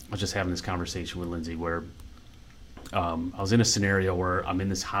was just having this conversation with Lindsay where. I was in a scenario where I'm in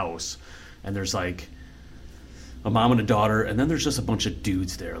this house and there's like a mom and a daughter, and then there's just a bunch of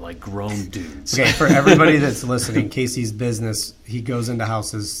dudes there, like grown dudes. Okay, for everybody that's listening, Casey's business, he goes into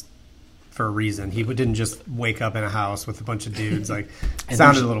houses for a reason. He didn't just wake up in a house with a bunch of dudes. Like, it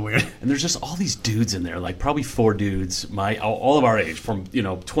sounded a little weird. And there's just all these dudes in there, like probably 4 dudes, all of our age, from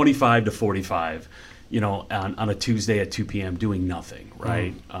 25 to 45, on a Tuesday at 2 p.m. doing nothing,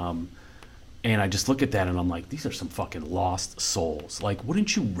 right? And I just look at that and I'm like, these are some fucking lost souls. Like,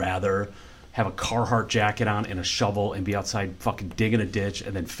 wouldn't you rather have a Carhartt jacket on and a shovel and be outside fucking digging a ditch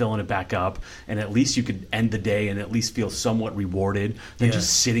and then filling it back up, and at least you could end the day and at least feel somewhat rewarded than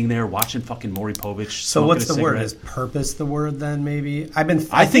just sitting there watching fucking Maury Povich. So what's the word? Is purpose the word then? Maybe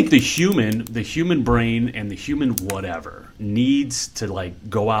I think the human brain and the human whatever needs to like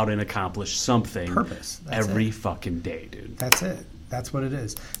go out and accomplish something. Purpose every fucking day, dude. That's it. That's what it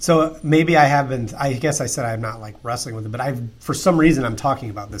is. So maybe I guess I said I'm not like wrestling with it, but for some reason I'm talking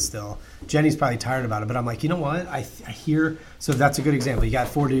about this still. Jenny's probably tired about it, but I'm like, you know what? I hear, so that's a good example. You got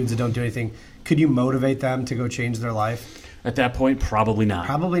 4 dudes that don't do anything. Could you motivate them to go change their life? At that point, probably not.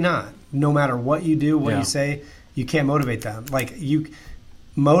 Probably not. No matter what you do, what you say, you can't motivate them. Like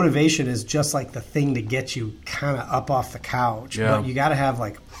motivation is just like the thing to get you kind of up off the couch. Yeah. But you got to have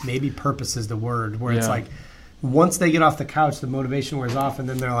like, maybe purpose is the word, where it's like, once they get off the couch, the motivation wears off, and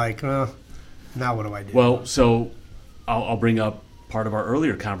then they're like, now what do I do? Well, so I'll bring up part of our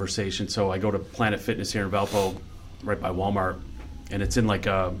earlier conversation. So I go to Planet Fitness here in Valpo, right by Walmart, and it's in like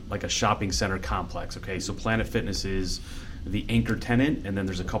a shopping center complex, okay? So Planet Fitness is the anchor tenant, and then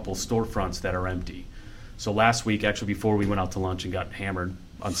there's a couple storefronts that are empty. So last week, actually before we went out to lunch and got hammered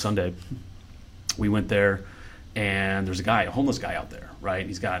on Sunday, we went there, and there's a homeless guy out there, right?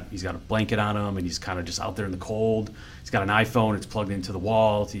 He's got a blanket on him, and he's kind of just out there in the cold. He's got an iPhone. It's plugged into the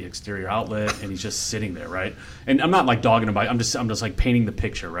wall, to the exterior outlet, and he's just sitting there, right? And I'm not like dogging him. I'm just like painting the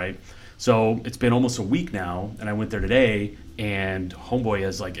picture, right? So it's been almost a week now, and I went there today, and homeboy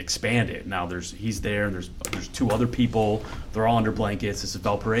has like expanded. Now he's there, and there's 2 other people. They're all under blankets. This is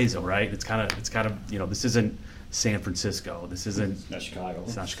Valparaiso, right? It's kind of this isn't San Francisco. This isn't. It's not Chicago.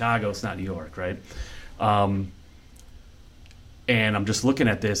 It's not Chicago. It's not New York, right? And I'm just looking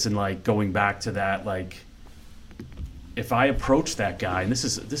at this and like going back to that, like if I approach that guy, and this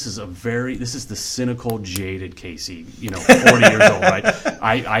is the cynical, jaded Casey, 40 years old, right?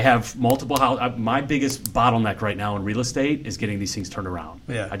 I have multiple my biggest bottleneck right now in real estate is getting these things turned around.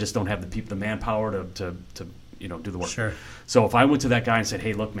 Yeah. I just don't have the manpower to do the work. Sure. So if I went to that guy and said,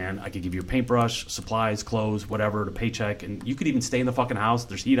 hey, look, man, I could give you a paintbrush, supplies, clothes, whatever, a paycheck, and you could even stay in the fucking house.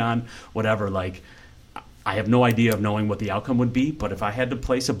 There's heat on, whatever. Like, I have no idea of knowing what the outcome would be, but if I had to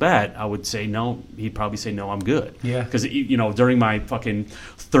place a bet, I would say no. He'd probably say no, I'm good. Yeah. Because, during my fucking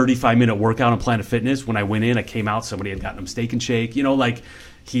 35-minute workout on Planet Fitness, when I went in, I came out, somebody had gotten him Steak and Shake.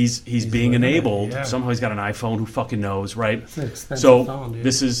 He's being enabled. Yeah. Somehow he's got an iPhone. Who fucking knows, right? It's an expensive So phone, dude.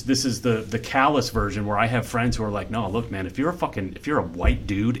 this is the callous version where I have friends who are like, no, look, man, if you're a white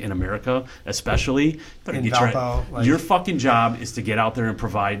dude in America, especially, In Valpo, your fucking job is to get out there and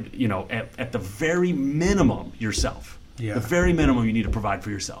provide, at the very minimum yourself. Yeah. The very minimum you need to provide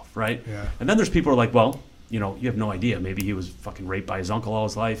for yourself, right? Yeah. And then there's people who are like, well, you have no idea. Maybe he was fucking raped by his uncle all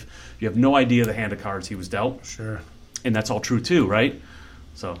his life. You have no idea the hand of cards he was dealt. Sure. And that's all true too, right?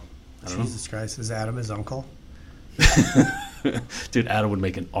 So, I don't Jesus Christ, is Adam his uncle? know. Dude, Adam would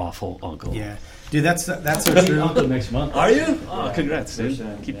make an awful uncle. Yeah. Dude, that's so true. Uncle next month. Are you? Oh, congrats, dude.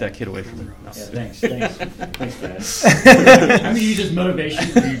 First, Keep that kid away from me. No. Yeah, thanks, guys. I'm gonna use as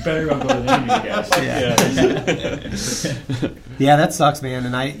motivation to be better about going to the interview, guys. Yeah, that sucks, man.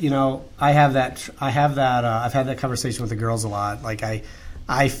 And I have that. I've had that conversation with the girls a lot. Like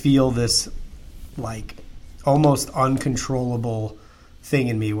I feel this like almost uncontrollable thing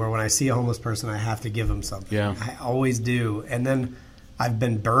in me where when I see a homeless person, I have to give them something. Yeah. I always do. And then I've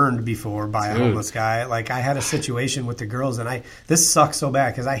been burned before by a Dude. homeless guy. Like I had a situation with the girls, and this sucks so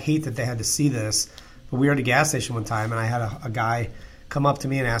bad because I hate that they had to see this. But we were at a gas station one time, and I had a guy come up to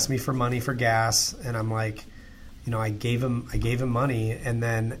me and ask me for money for gas, and I'm like, I gave him money, and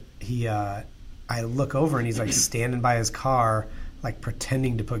then I look over and he's like standing by his car, like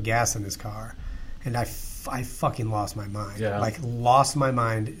pretending to put gas in his car, and I fucking lost my mind. Yeah. Like lost my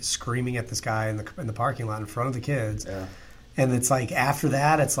mind, screaming at this guy in the parking lot in front of the kids. Yeah. And it's like after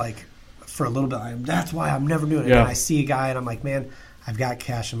that, it's like for a little bit, that's why I'm never doing it. Yeah. And I see a guy and I'm like, man, I've got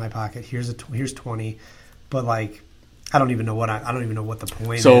cash in my pocket. Here's 20, but like I don't even know what the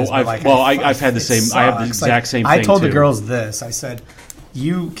point So is. but I've had the it same. I have the sucks. exact same I thing told too. the girls this. I said,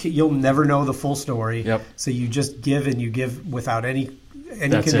 you'll never know the full story. Yep. So you just give, and you give without any That's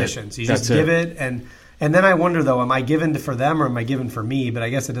it. conditions. You That's just it. give it, and then I wonder though, am I giving for them or am I giving for me? But I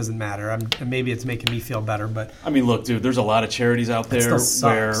guess it doesn't matter. Maybe it's making me feel better. But I mean, look, dude, there's a lot of charities out there still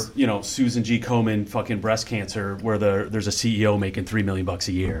where, sucks. Susan G. Komen fucking breast cancer, where there's a CEO making $3 million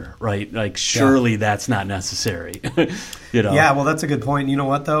a year, right? Like, surely that's not necessary. Yeah, well, that's a good point. You know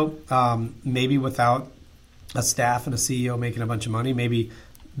what though? Maybe without a staff and a CEO making a bunch of money, maybe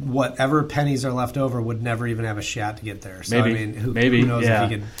whatever pennies are left over would never even have a shot to get there. So Maybe, I mean, who knows yeah. if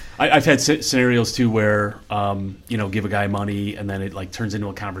he could. I've had scenarios too where, give a guy money and then it like turns into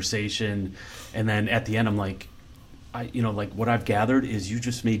a conversation, and then at the end I'm like, what I've gathered is you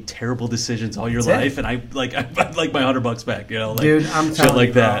just made terrible decisions all your That's life, and I'd like my $100 back, like, Dude, I'm shit telling like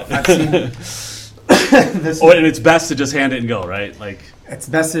you, bro, that. I've seen this. And it's best to just hand it and go, right? Like, It's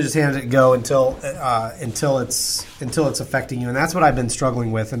best to just hand it and go until it's affecting you, and that's what I've been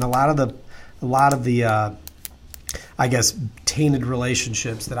struggling with. And a lot of the I guess tainted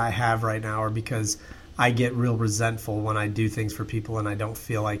relationships that I have right now are because I get real resentful when I do things for people and I don't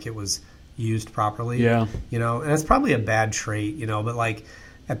feel like it was used properly. Yeah. And it's probably a bad trait, but like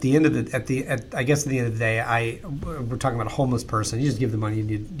at the end of the day, we're talking about a homeless person. You just give the money and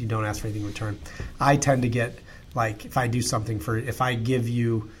you don't ask for anything in return. I tend to get like if I do something if I give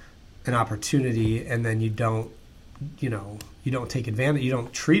you an opportunity and then you don't take advantage, you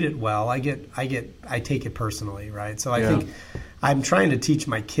don't treat it well, I take it personally, right? So I think I'm trying to teach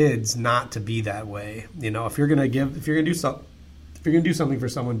my kids not to be that way. If you're gonna do something for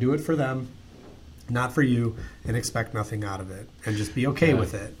someone, do it for them, not for you, and expect nothing out of it, and just be okay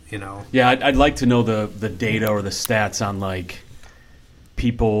with it. Yeah, I'd like to know the data or the stats on like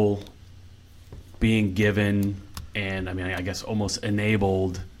people being given and I guess almost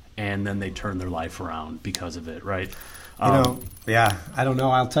enabled, and then they turn their life around because of it, right? Yeah, I don't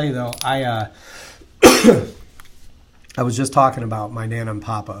know. I'll tell you though, I was just talking about my Nana and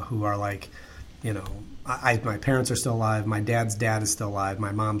Papa, who are like, my parents are still alive. My dad's dad is still alive.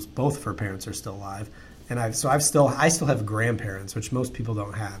 My mom's both of her parents are still alive, and I still have grandparents, which most people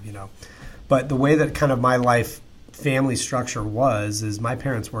don't have, But the way that kind of my life family structure is my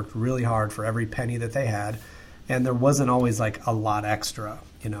parents worked really hard for every penny that they had, and there wasn't always like a lot extra,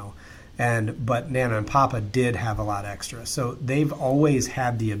 but Nana and Papa did have a lot extra. So they've always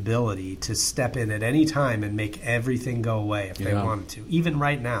had the ability to step in at any time and make everything go away if they wanted to. Even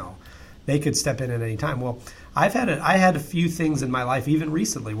right now, they could step in at any time. Well, I had a few things in my life, even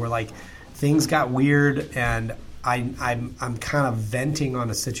recently, where like things got weird and I'm kind of venting on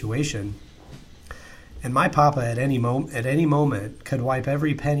a situation. And my papa at any moment could wipe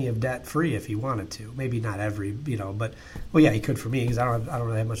every penny of debt free if he wanted to. Maybe not every, but well, yeah, he could for me because I don't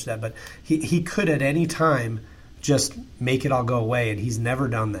really have much debt. But he could at any time just make it all go away, and he's never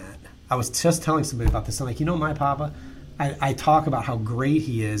done that. I was just telling somebody about this. I'm like, my papa. I talk about how great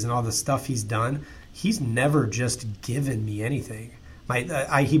he is and all the stuff he's done. He's never just given me anything.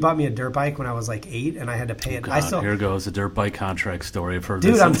 He bought me a dirt bike when I was like 8, and I had to pay it. Here goes the dirt bike contract story. I've heard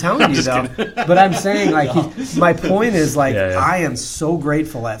dude, this. I'm telling you though. But I'm saying my point is I am so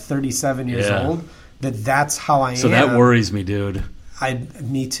grateful at 37 years old that's how I am. So that worries me, dude.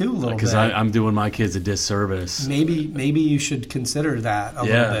 Me too, a little bit. Because I'm doing my kids a disservice. Maybe you should consider that a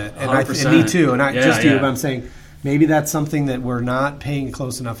little bit. And 100%. And me too. And not just you, yeah. but I'm saying maybe that's something that we're not paying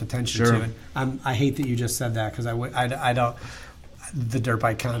close enough attention Sure. to. And I hate that you just said that because I don't. The dirt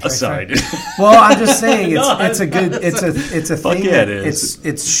bike contract. Sorry, dude. Well, I'm just saying it's a thing. Yeah, it is.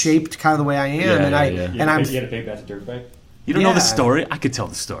 It's shaped kind of the way I am, You had to pay back the dirt bike? You don't know the story? I could tell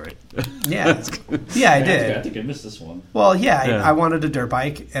the story. Yeah, yeah, I did. I think I missed this one. Well, yeah. I wanted a dirt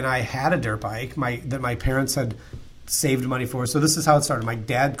bike, and I had a dirt bike that my parents had saved money for. So this is how it started. My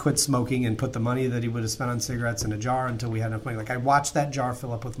dad quit smoking and put the money that he would have spent on cigarettes in a jar until we had enough money. I watched that jar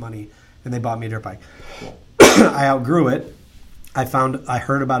fill up with money, and they bought me a dirt bike. I outgrew it. I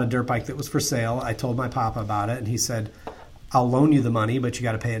heard about a dirt bike that was for sale. I told my papa about it, and he said, I'll loan you the money, but you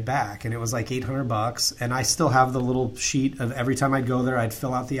got to pay it back. And it was like $800, and I still have the little sheet of every time I'd go there, I'd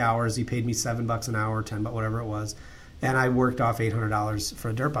fill out the hours. He paid me $7 an hour, $10, whatever it was, and I worked off $800 for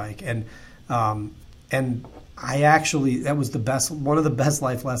a dirt bike. And I actually, that was one of the best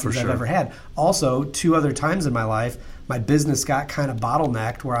life lessons I've ever had. Also, 2 other times in my life, my business got kind of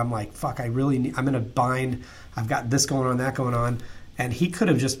bottlenecked where I'm like, fuck, I'm in a bind. I've got this going on, that going on. And he could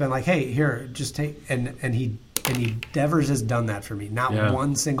have just been like, hey, here, just take, and he Devers has done that for me, not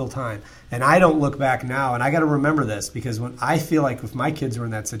one single time. And I don't look back now, and I got to remember this, because when I feel like if my kids were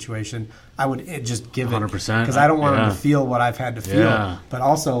in that situation, I would just give 100%, because I don't want them to feel what I've had to feel. Yeah. But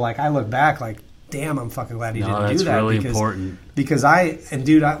also, I look back damn, I'm fucking glad he didn't do that. That's really important. Because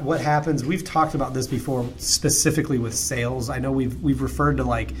what happens, we've talked about this before, specifically with sales. I know we've referred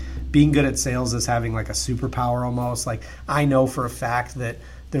to being good at sales as having a superpower almost. I know for a fact that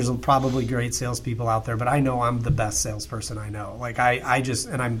there's probably great salespeople out there, but I know I'm the best salesperson I know.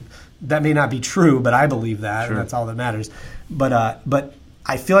 That may not be true, but I believe that, and that's all that matters. But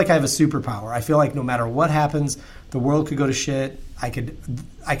I feel like I have a superpower. I feel like no matter what happens, the world could go to shit. I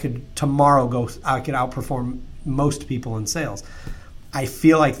could tomorrow I could outperform most people in sales. I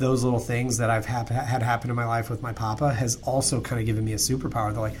feel like those little things that I've had happen in my life with my papa has also kind of given me a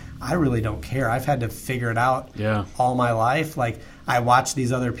superpower. They're I really don't care. I've had to figure it out all my life. I watch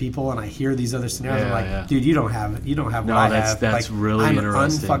these other people and I hear these other scenarios. I'm dude, you don't have what I have. That's really I'm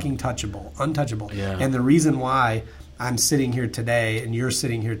interesting. Untouchable. Yeah. And the reason why I'm sitting here today and you're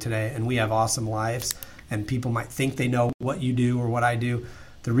sitting here today and we have awesome lives and people might think they know what you do or what I do.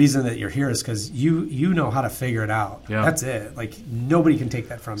 The reason that you're here is because you know how to figure it out. Yeah. That's it. Nobody can take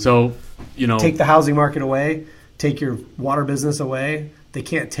that from you. So, take the housing market away, take your water business away. They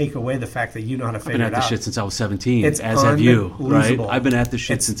can't take away the fact that you know how to figure it out. I've been at this shit since I was 17, as have you, right? I've been at this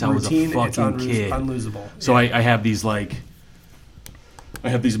shit since I was a fucking kid. Unlosable. So I have these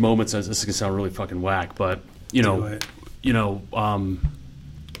moments. This is gonna sound really fucking whack, but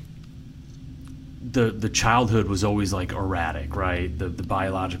the childhood was always erratic, right? The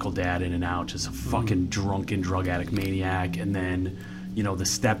biological dad in and out, just a fucking drunken drug addict maniac, and then the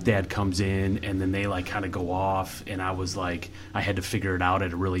stepdad comes in and then they kind of go off, and I was I had to figure it out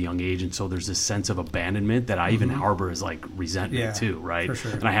at a really young age, and so there's this sense of abandonment that I even harbor as resentment too, right? For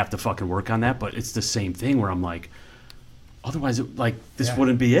sure. And I have to fucking work on that, but it's the same thing where I'm otherwise this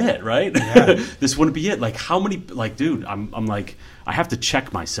wouldn't be it, right? Yeah. This wouldn't be it. How many dude, I'm I have to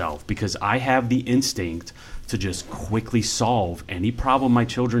check myself because I have the instinct to just quickly solve any problem my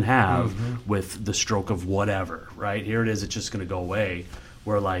children have with the stroke of whatever, right? Here it is, it's just going to go away.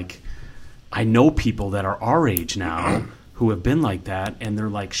 Where I know people that are our age now who have been like that, and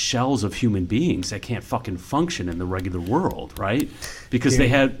they're shells of human beings that can't fucking function in the regular world, right? Because they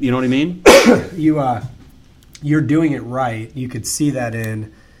had, you know what I mean? You're doing it right. You could see that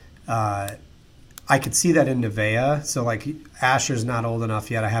in I could see that in Nevaeh. So Asher's not old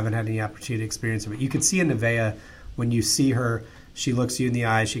enough yet. I haven't had any opportunity to experience it. But you could see in Nevaeh when you see her, she looks you in the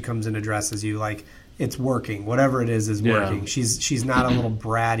eye, she comes and addresses you. It's working. Whatever it is working. She's not a little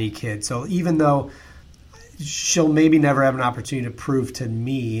bratty kid. So even though she'll maybe never have an opportunity to prove to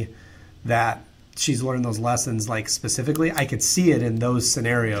me that she's learned those lessons specifically, I could see it in those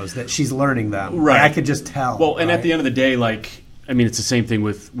scenarios that she's learning them. Right. I could just tell. Well, and at the end of the day, I mean, it's the same thing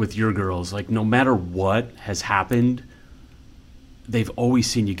with your girls. Like, no matter what has happened, they've always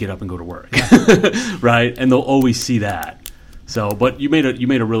seen you get up and go to work, right? And they'll always see that. So, but you made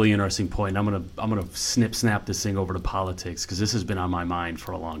a really interesting point. I'm gonna snap this thing over to politics, because this has been on my mind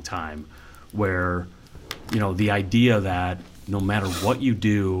for a long time. Where, the idea that no matter what you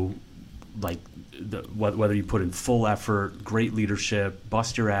do, like whether you put in full effort, great leadership,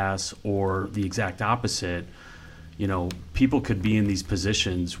 bust your ass, or the exact opposite, people could be in these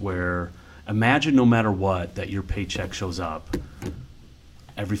positions where, imagine no matter what, that your paycheck shows up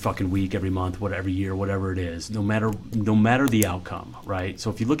every fucking week, every month, every year, whatever it is, no matter the outcome, right?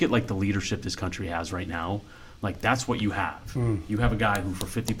 So if you look at like the leadership this country has right now, like that's what you have. You have a guy who for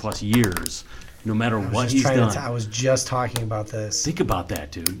 50 plus years, no matter what he's done. I was just talking about this. Think about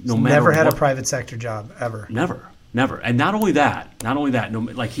that, dude. He's never had a private sector job ever. Never. And not only that,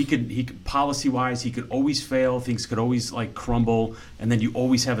 like he could policy-wise, he could always fail, things could always like crumble, and then you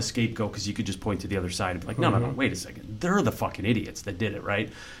always have a scapegoat, because you could just point to the other side and be like, no, wait a second. They're the fucking idiots that did it,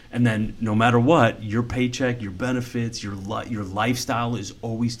 right? And then no matter what, your paycheck, your benefits, your lifestyle is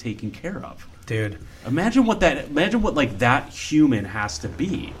always taken care of. Dude. Imagine what like that human has to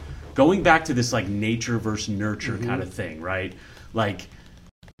be. Going back to this like nature versus nurture kind of thing, right? Like,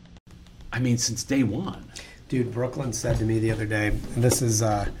 I mean, since day one. Dude, Brooklyn said to me the other day, and this is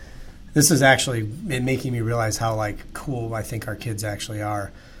actually making me realize how like cool I think our kids actually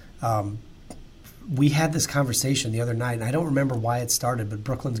are. We had this conversation the other night, and I don't remember why it started, but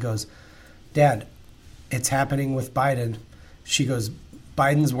Brooklyn goes, "Dad, it's happening with Biden." She goes,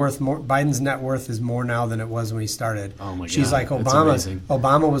 Biden's net worth is more now than it was when he started. Oh my God. She's like,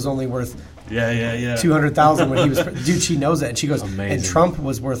 Obama was only worth $200,000 when he was dude. She knows that, and she goes, amazing. And Trump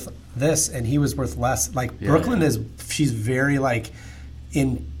was worth this, and he was worth less. Like Brooklyn she's very like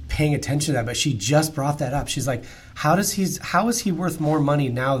in paying attention to that, but she just brought that up. She's like, how is he worth more money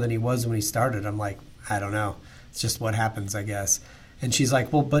now than he was when he started? I'm like, I don't know. It's just what happens, I guess. And she's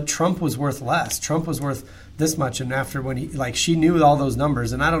like, well, but Trump was worth less. Trump was worth this much. And after when she knew all those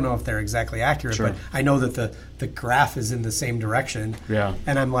numbers, and I don't know if they're exactly accurate, but I know that the graph is in the same direction. Yeah.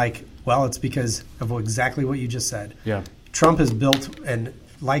 And I'm like, well, it's because of exactly what you just said. Yeah. Trump has built, and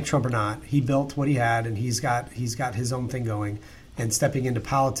like Trump or not, he built what he had, and he's got his own thing going. And stepping into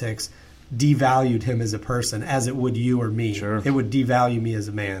politics devalued him as a person, as it would you or me. Sure. It would devalue me as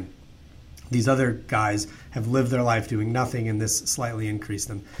a man. These other guys have lived their life doing nothing, and this slightly increased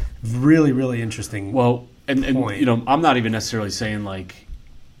them. Really, really interesting. Well, and point. I'm not even necessarily saying like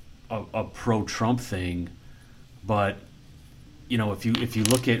a pro-Trump thing, but if you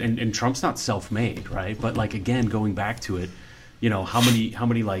look at and Trump's not self-made, right? But like again, going back to it, how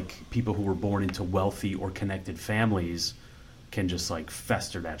many like people who were born into wealthy or connected families can just like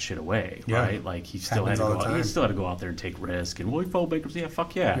fester that shit away, right? Like he still had to go out there and take risk. And he filed bankruptcy. Yeah,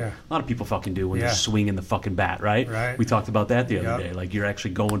 fuck yeah. A lot of people fucking do when you're swinging the fucking bat, right? Right. We talked about that the other day. Like you're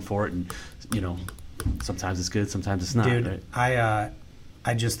actually going for it, and sometimes it's good, sometimes it's not. Dude, right?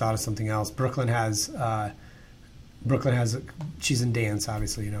 I just thought of something else. Brooklyn has she's in dance,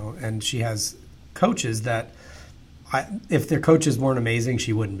 obviously, and she has coaches that. If their coaches weren't amazing,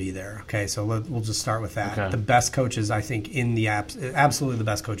 she wouldn't be there. Okay, so we'll just start with that. Okay. The best coaches, I think, absolutely the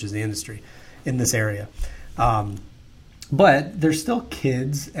best coaches in the industry, in this area. But they're still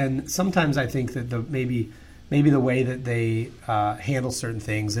kids, and sometimes I think that maybe the way that they handle certain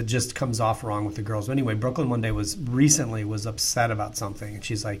things, it just comes off wrong with the girls. But anyway, Brooklyn one day was upset about something, and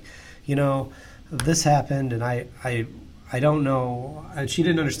she's like, this happened, and I don't know. And she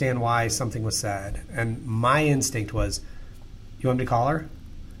didn't understand why something was said. And my instinct was, you want me to call her?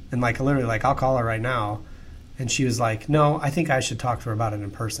 And like literally, like I'll call her right now. And she was like, no, I think I should talk to her about it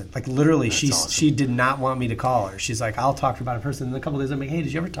in person. Like literally, she did not want me to call her. She's like, I'll talk to her about it in person. And in a couple of days, I'm like, hey,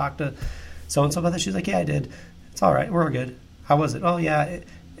 did you ever talk to so-and-so about that? She's like, yeah, I did. It's all right. We're all good. How was it? Oh, yeah.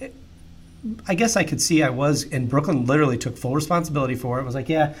 I guess I could see I was, and Brooklyn literally took full responsibility for it. It was like,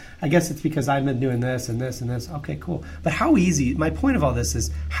 yeah, I guess it's because I've been doing this and this and this. Okay, cool. But how easy, my point of all this is,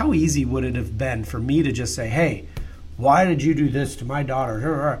 how easy would it have been for me to just say, hey, why did you do this to my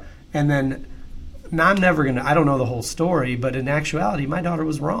daughter? And then, now I'm never going to, I don't know the whole story, but in actuality, my daughter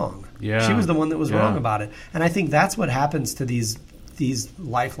was wrong. Yeah. She was the one that was wrong about it. And I think that's what happens to these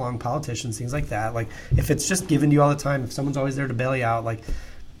lifelong politicians, things like that. Like, if it's just given to you all the time, if someone's always there to bail you out, like,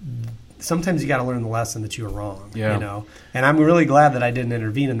 sometimes you got to learn the lesson that you were wrong, And I'm really glad that I didn't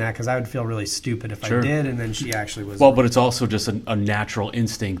intervene in that, because I would feel really stupid if I did, and then she actually was. Well, but it's also just a natural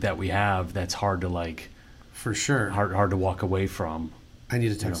instinct that we have that's hard to like. For sure. Hard to walk away from. I need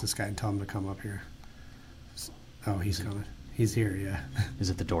to text this guy and tell him to come up here. Oh, he's coming. He's here, yeah.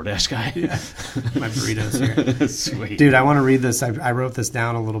 Is it the DoorDash guy? Yeah. My burrito's here. Sweet. Dude, I want to read this. I wrote this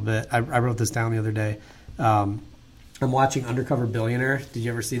down a little bit. I wrote this down the other day. I'm watching Undercover Billionaire. Did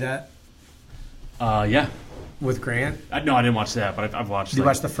you ever see that? Yeah. With Grant? No, I didn't watch that, but I've watched. Did you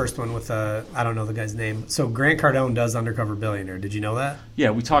watch the first one with I don't know the guy's name. So Grant Cardone does Undercover Billionaire. Did you know that?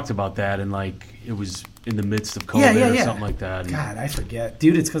 Yeah, we talked about that, and like it was in the midst of COVID or something like that. God, I forget,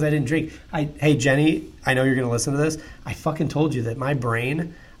 dude. It's because I didn't drink. Hey Jenny, I know you're gonna listen to this. I fucking told you that my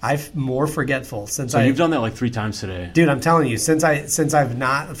brain. I'm more forgetful since you've done that like 3 times today. Dude, I'm telling you, since I've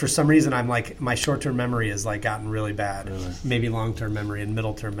not, for some reason, I'm like, my short-term memory has like gotten really bad. Really? Maybe long-term memory and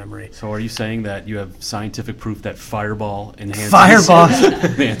middle-term memory. So are you saying that you have scientific proof that Fireball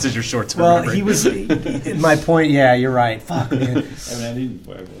enhances your short-term memory? Well, my point, yeah, you're right. Fuck, man. I need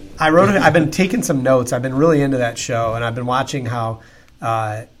Fireball. I've been taking some notes. I've been really into that show, and I've been watching how,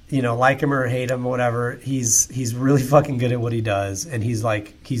 like him or hate him or whatever, he's really fucking good at what he does, and he's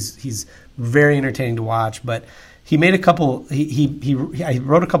very entertaining to watch. But he made a couple. He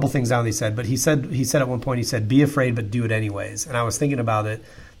wrote a couple things down. He said at one point, he said, "Be afraid, but do it anyways." And I was thinking about it,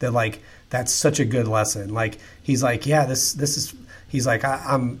 that like that's such a good lesson. Like he's like, yeah, this is. He's like,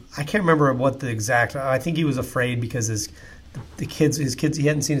 I can't remember what the exact. I think he was afraid because his kids, he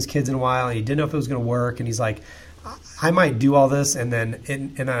hadn't seen his kids in a while, and he didn't know if it was going to work. And he's like, I might do all this and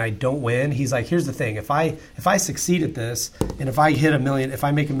then I don't win. He's like, here's the thing: if I succeed at this, and if I make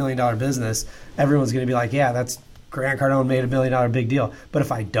 $1 million business, everyone's going to be like, yeah, that's Grant Cardone made $1 million big deal. But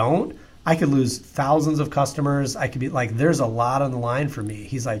if I don't, I could lose thousands of customers. I could be like, there's a lot on the line for me.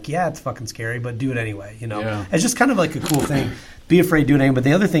 He's like, yeah, it's fucking scary, but do it anyway. Yeah. It's just kind of like a cool thing. Be afraid, do it anyway. But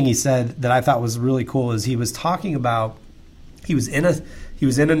the other thing he said that I thought was really cool is he was talking about he was in a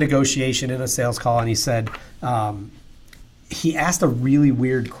negotiation in a sales call, and he said. He asked a really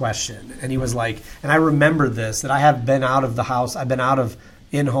weird question, and he was like, and I remember this, that I have been out of the house. I've been out of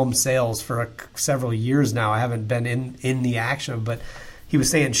in-home sales for several years now. I haven't been in the action, but he was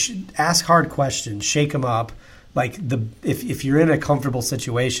saying, ask hard questions, shake them up. Like if you're in a comfortable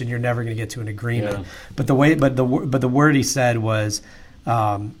situation, you're never going to get to an agreement. Yeah. But the word he said was,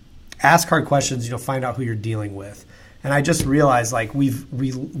 ask hard questions. Find out who you're dealing with. And I just realized like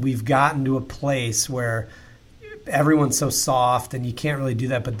we've gotten to a place where everyone's so soft and you can't really do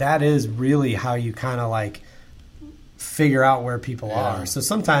that, but that is really how you kind of like figure out where people are. So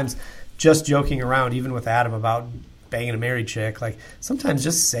sometimes just joking around, even with Adam about banging a married chick, like sometimes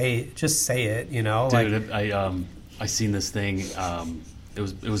just say it, Dude, like I seen this thing. It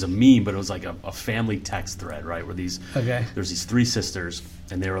was a meme, but it was like a family text thread, right? Where there's these 3 sisters,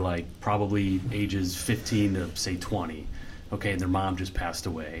 and they were like probably ages 15 to say 20, okay, and their mom just passed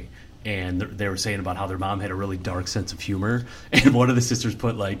away. And they were saying about how their mom had a really dark sense of humor. And one of the sisters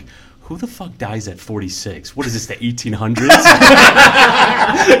put like, who the fuck dies at 46? What is this, the 1800s?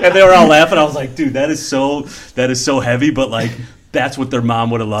 And they were all laughing. I was like, dude, that is so heavy, but like that's what their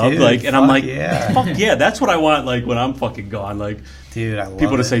mom would have loved. Dude, like, and I'm like, yeah. Fuck yeah, that's what I want. Like when I'm fucking gone, like, dude, I love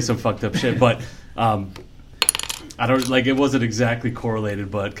people to it. say some fucked up shit. But I don't like. It wasn't exactly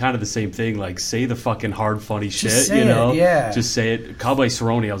correlated, but kind of the same thing. Like, say the fucking hard, funny shit. Just say it, yeah. Just say it. Cowboy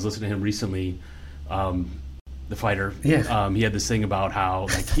Cerrone. I was listening to him recently. The fighter. Yeah. He had this thing about how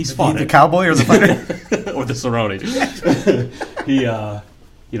like he's fought the cowboy or the fighter or the Cerrone.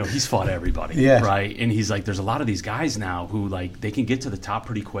 He's fought everybody. Yeah. Right. And he's like, there's a lot of these guys now who like they can get to the top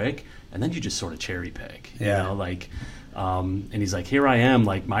pretty quick, and then you just sort of cherry pick. Yeah. And he's like, here I am,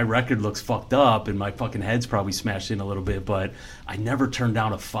 like my record looks fucked up and my fucking head's probably smashed in a little bit, but I never turned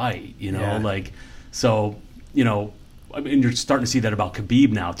down a fight, I mean, you're starting to see that about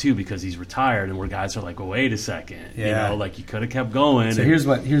Khabib now too, because he's retired, and where guys are like, well, wait a second, like you could have kept going. So here's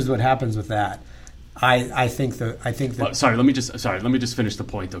what happens with that. I think that. Sorry, let me just finish the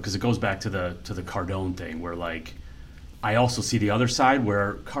point though, because it goes back to the Cardone thing, where like I also see the other side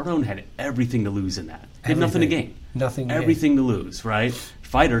where Cardone had everything to lose in that. He had nothing to gain. Everything to lose, right?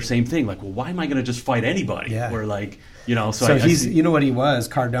 Fighter, same thing. Like, well, why am I going to just fight anybody? Yeah. Where like, so he's, what he was,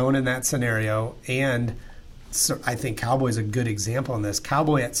 Cardone in that scenario, and so I think Cowboy's a good example in this.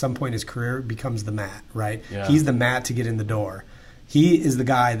 Cowboy at some point in his career becomes the mat, right? Yeah. He's the mat to get in the door. He is the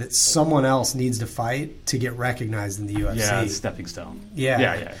guy that someone else needs to fight to get recognized in the UFC. Yeah, stepping stone.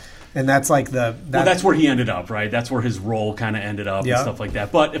 Yeah. And that's like that's where he ended up, right? That's where his role kind of ended up and stuff like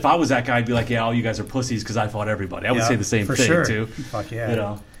that. But if I was that guy, I'd be like, yeah, all you guys are pussies because I fought everybody. I would say the same thing, too. Fuck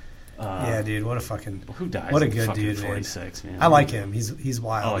yeah. Yeah, dude, what a fucking... Who dies? What a good dude, 46, man. I like him. He's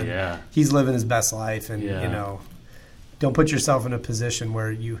wild. Oh, yeah. He's living his best life, and, don't put yourself in a position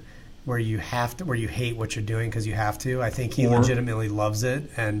where where you have to, where you hate what you're doing because you have to. I think he Or- legitimately loves it,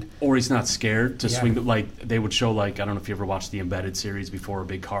 and Or he's not scared to Yeah. swing. Like they would show, like I don't know if you ever watched the Embedded series before, a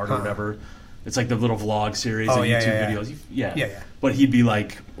Big Card or Huh. whatever. It's like the little vlog series Oh, and yeah, YouTube yeah, yeah. videos. Yeah. Yeah, yeah. But he'd be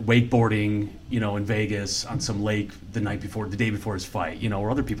like wakeboarding, in Vegas on some lake the day before his fight, where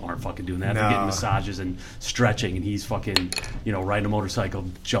other people aren't fucking doing that. They're No. getting massages and stretching, and he's fucking, riding a motorcycle,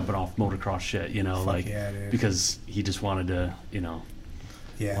 jumping off motocross shit, like yeah, dude. because he just wanted to, yeah,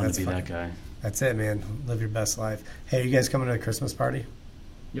 wanted that's to be fun. that guy. That's it, man. Live your best life. Hey, are you guys coming to a Christmas party?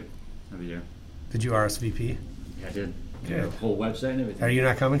 Yep. I'll be there. Did you RSVP? Yeah, I did. Good. The whole website and everything. Are you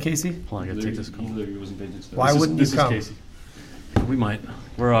not coming, Casey? Hold on, I gotta take this call. He literally wasn't paying attention. Why wouldn't you come? This is Casey. We might.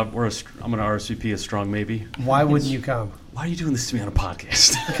 I'm gonna RSVP a strong maybe. Why wouldn't you come? Why are you doing this to me on a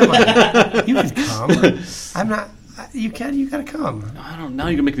podcast? Come on, you can come. I'm not. You can. You gotta come. I don't. Now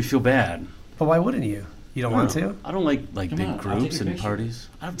you're gonna make me feel bad. But why wouldn't you? You don't want to? I don't like Come big on, I'll take groups a and picture. parties.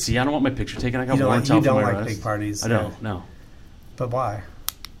 I don't want my picture taken. I got You don't warrants like- out you for don't my like arrest. big parties, I don't. No. But why?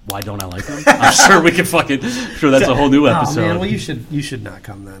 Why don't I like them? I'm sure we can fucking. Sure, that's a whole new Oh episode. man, well you should not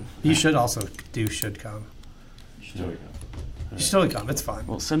come then. You should also should come. Sure. You should totally come. It's fine.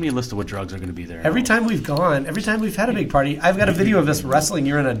 Well, send me a list of what drugs are going to be there. Every time we've had a big party, I've got a video of us wrestling.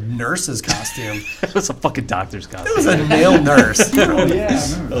 You're in a nurse's costume. It's a fucking doctor's It was costume. a male nurse. Oh, yeah, I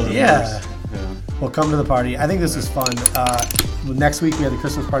remember. Yeah. Yeah. Well, come to the party. I think this is fun. Next week we have the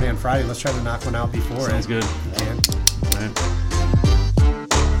Christmas party on Friday. Let's try to knock one out before Sounds it. good. We can. All right.